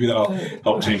dog, and maybe that'll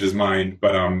help change his mind.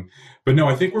 But no,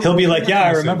 I think he'll be like, yeah,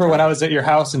 I remember when I was at your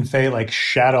house and Faye like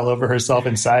shat all over herself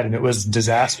inside and it was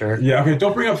disaster. Yeah. Okay.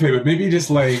 Don't bring up Faye, but maybe just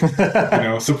like,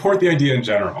 support the idea in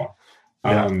general.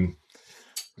 Yeah.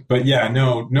 But yeah,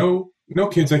 no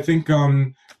kids. I think,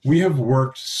 we have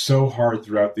worked so hard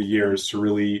throughout the years to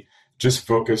really just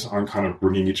focus on kind of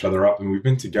bringing each other up. And we've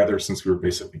been together since we were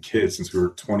basically kids, since we were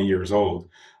 20 years old.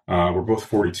 We're both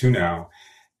 42 now.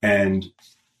 And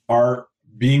our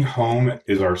being home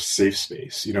is our safe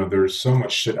space. There's so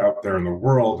much shit out there in the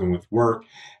world and with work.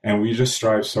 And we just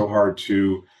strive so hard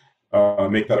to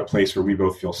make that a place where we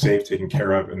both feel safe, taken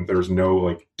care of, and there's no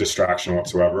like distraction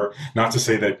whatsoever. Not to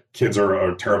say that kids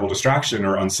are a terrible distraction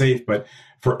or unsafe, but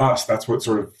for us, that's what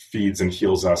sort of feeds and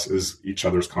heals us is each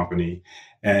other's company.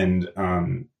 And,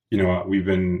 we've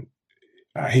been,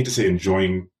 I hate to say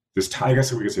enjoying this time, I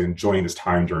guess we could say enjoying this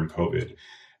time during COVID,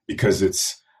 because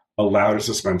it's allowed us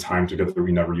to spend time together that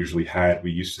we never usually had. We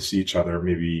used to see each other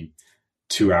maybe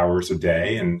 2 hours a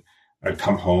day, and I'd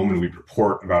come home and we'd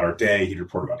report about our day. He'd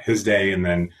report about his day, and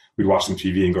then we'd watch some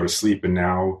TV and go to sleep. And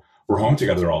now we're home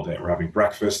together all day. We're having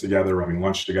breakfast together. We're having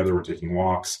lunch together. We're taking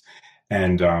walks,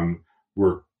 and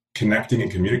we're connecting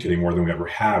and communicating more than we ever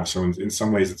have. So in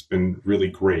some ways, it's been really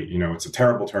great. It's a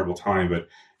terrible, terrible time, but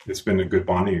it's been a good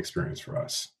bonding experience for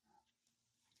us.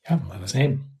 Yeah,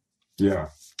 same. Yeah.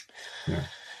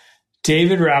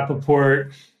 David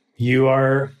Rappaport, you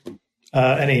are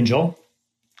an angel,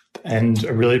 and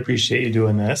I really appreciate you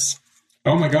doing this.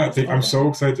 Oh my God. I'm so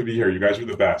excited to be here. You guys are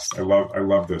the best. I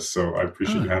love this. So I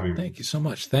appreciate you having me. Thank you so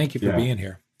much. Thank you for being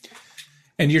here.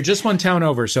 And you're just one town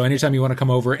over. So anytime you want to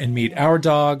come over and meet our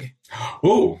dog.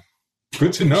 Oh,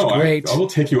 good to know. Great. I will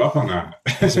take you up on that.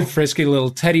 He's a frisky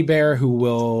little teddy bear who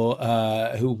will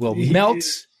melt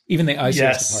even the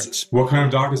iciest parts. What kind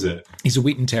of dog is it? He's a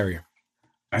Wheaten Terrier.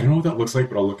 I don't know what that looks like,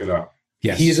 but I'll look it up.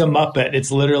 Yes. He's a Muppet.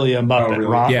 It's literally a Muppet. Oh,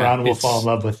 really? Ron will fall in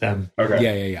love with them.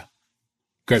 Okay. Yeah.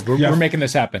 Good. We're making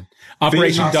this happen.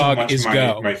 Operation Dog so is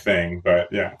go. My thing, but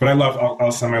yeah. But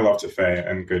I'll send my love to Faye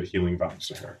and good healing vibes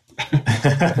to her.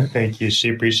 Thank you. She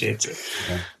appreciates it.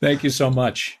 Okay. Thank you so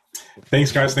much.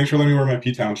 Thanks, guys. Thanks for letting me wear my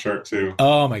P-Town shirt too.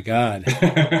 Oh my God.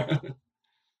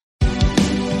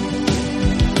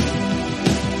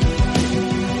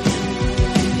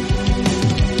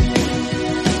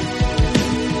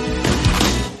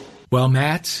 Well,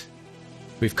 Matt,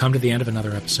 we've come to the end of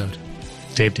another episode.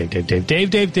 Dave,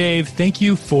 thank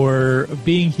you for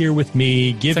being here with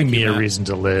me, giving me a reason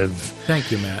to live.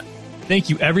 Thank you, Matt. Thank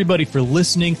you, everybody, for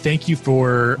listening. Thank you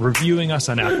for reviewing us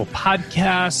on Apple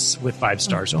Podcasts with 5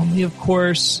 stars only, of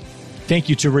course. Thank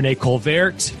you to Renee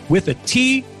Colvert with a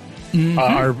T,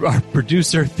 our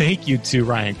producer. Thank you to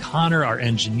Ryan Connor, our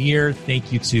engineer.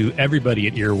 Thank you to everybody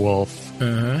at Earwolf.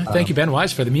 Thank you, Ben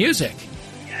Wise, for the music.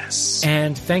 Yes.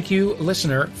 And thank you,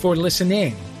 listener, for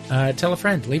listening. Tell a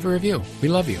friend. Leave a review. We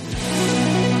love you.